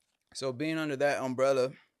 So being under that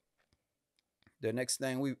umbrella, the next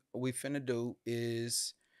thing we finna do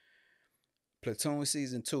is Platoon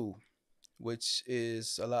Season 2, which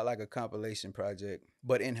is a lot like a compilation project,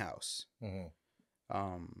 but in-house. Mm-hmm.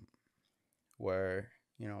 Where,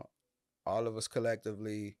 you know, all of us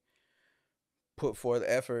collectively put forth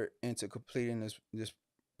effort into completing this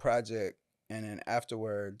project, and then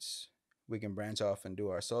afterwards we can branch off and do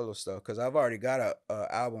our solo stuff. Because I've already got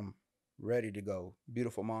a album ready to go.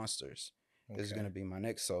 Beautiful Monsters. Okay. This is going to be my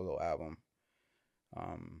next solo album.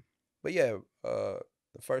 But yeah, the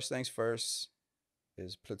first things first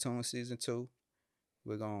is Platoon Season 2.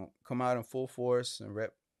 We're going to come out in full force and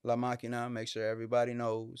rep La Machina, make sure everybody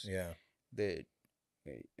knows that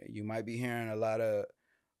you might be hearing a lot of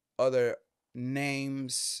other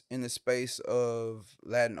names in the space of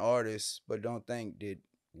Latin artists, but don't think that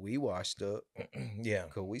we washed up. Yeah.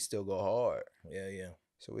 Because we still go hard. Yeah, yeah.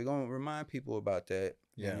 So we're going to remind people about that.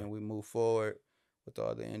 Yeah. And then we move forward with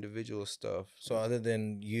all the individual stuff. So other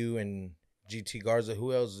than you and GT Garza,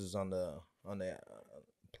 who else is on the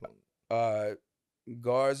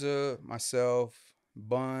Garza, myself,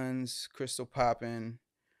 Buns, Crystal Poppin'.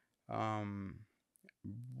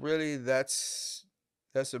 Really, that's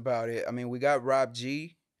about it. I mean, we got Rob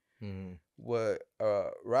G. Mm-hmm. What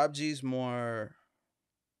Rob G's more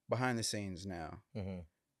behind the scenes now. Mm-hmm.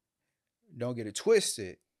 Don't get it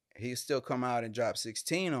twisted. He'll still come out and drop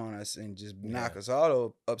 16 on us and just knock us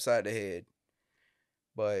all upside the head.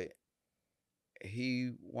 But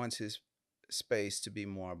he wants his space to be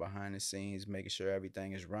more behind the scenes, making sure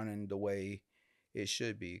everything is running the way it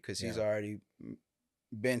should be. Because he's already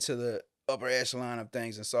been to the upper echelon of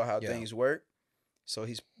things and saw how things work. So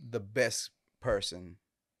he's the best person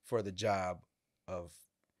for the job of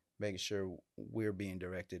making sure we're being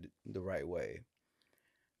directed the right way.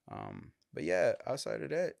 But yeah, outside of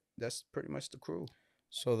that, that's pretty much the crew.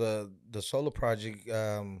 So the solo project,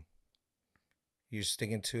 you're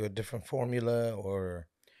sticking to a different formula, or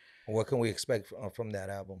what can we expect from that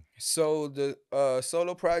album? So the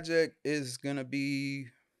solo project is gonna be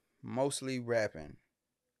mostly rapping.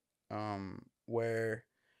 Where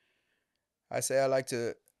I say I like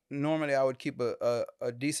to, normally I would keep a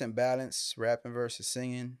decent balance, rapping versus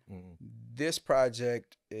singing. Mm-hmm. This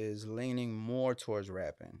project is leaning more towards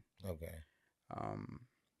rapping. Okay.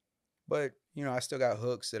 But you know, I still got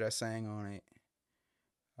hooks that I sang on it.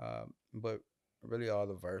 But really, all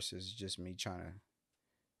the verses just me trying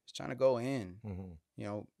to go in. You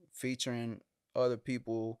know, featuring other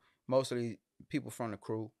people, mostly people from the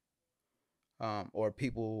crew, or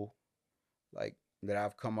people like that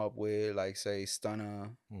I've come up with, like say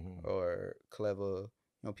Stunner or Clever.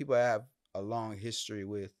 You know, people I have a long history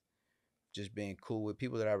with, just being cool with,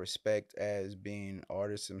 people that I respect as being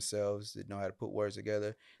artists themselves that know how to put words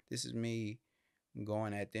together. This is me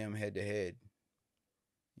going at them head to head.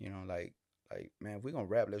 You know, like man, if we're gonna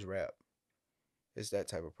rap, let's rap. It's that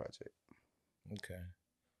type of project. Okay.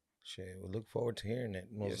 Shit, we look forward to hearing it,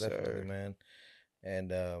 most Yes, definitely, sir. man.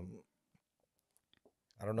 And I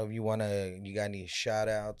don't know if you got any shout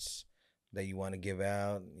outs that you want to give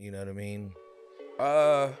out, you know what I mean?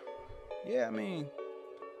 Yeah, I mean,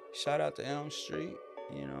 shout out to Elm Street,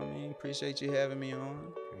 you know what I mean? Appreciate you having me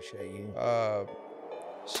on. Appreciate you.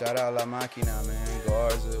 Shout out La Máquina, man.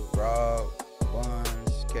 Garza, Rob,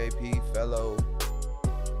 Buns, KP, Fellow,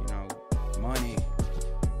 you know, Money.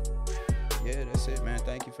 Yeah, that's it, man.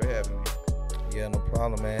 Thank you for having me. Yeah, no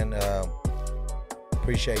problem, man.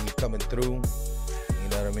 Appreciate you coming through. You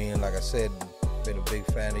know what I mean? Like I said, been a big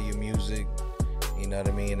fan of your music. You know what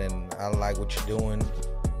I mean? And I like what you're doing.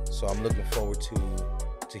 So I'm looking forward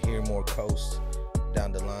to hear more Coast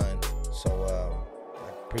down the line. So I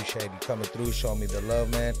appreciate you coming through, showing me the love,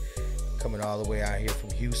 man. Coming all the way out here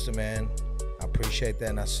from Houston, man. I appreciate that,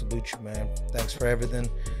 and I salute you, man. Thanks for everything.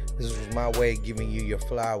 This was my way of giving you your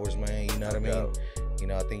flowers, man. You know what I mean? You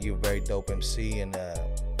know, I think you're a very dope MC, and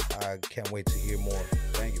I can't wait to hear more.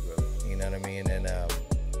 Thank you, brother. You know what I mean? And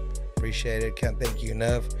appreciate it. Can't thank you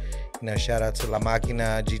enough. You know, shout out to La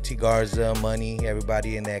Máquina, GT Garza, Money,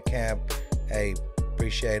 everybody in that camp. Hey,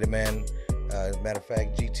 appreciate it, man. Matter of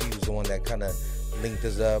fact, GT was the one that kind of linked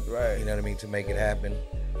us up, right? You know what I mean, to make it happen.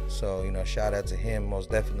 So, you know, shout out to him,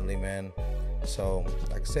 most definitely, man. So,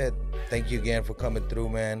 like I said, thank you again for coming through,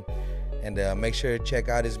 man. And make sure to check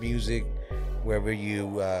out his music wherever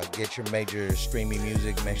you get your major streaming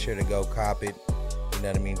music. Make sure to go cop it. You know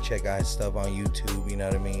what I mean? Check out his stuff on YouTube. You know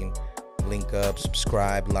what I mean? Link up,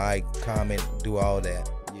 subscribe, like, comment, do all that.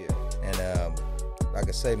 Yeah. And like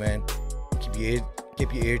I say, man, keep your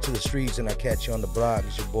ear to the streets, and I'll catch you on the block.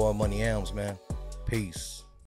 It's your boy Money Elms, man. Peace.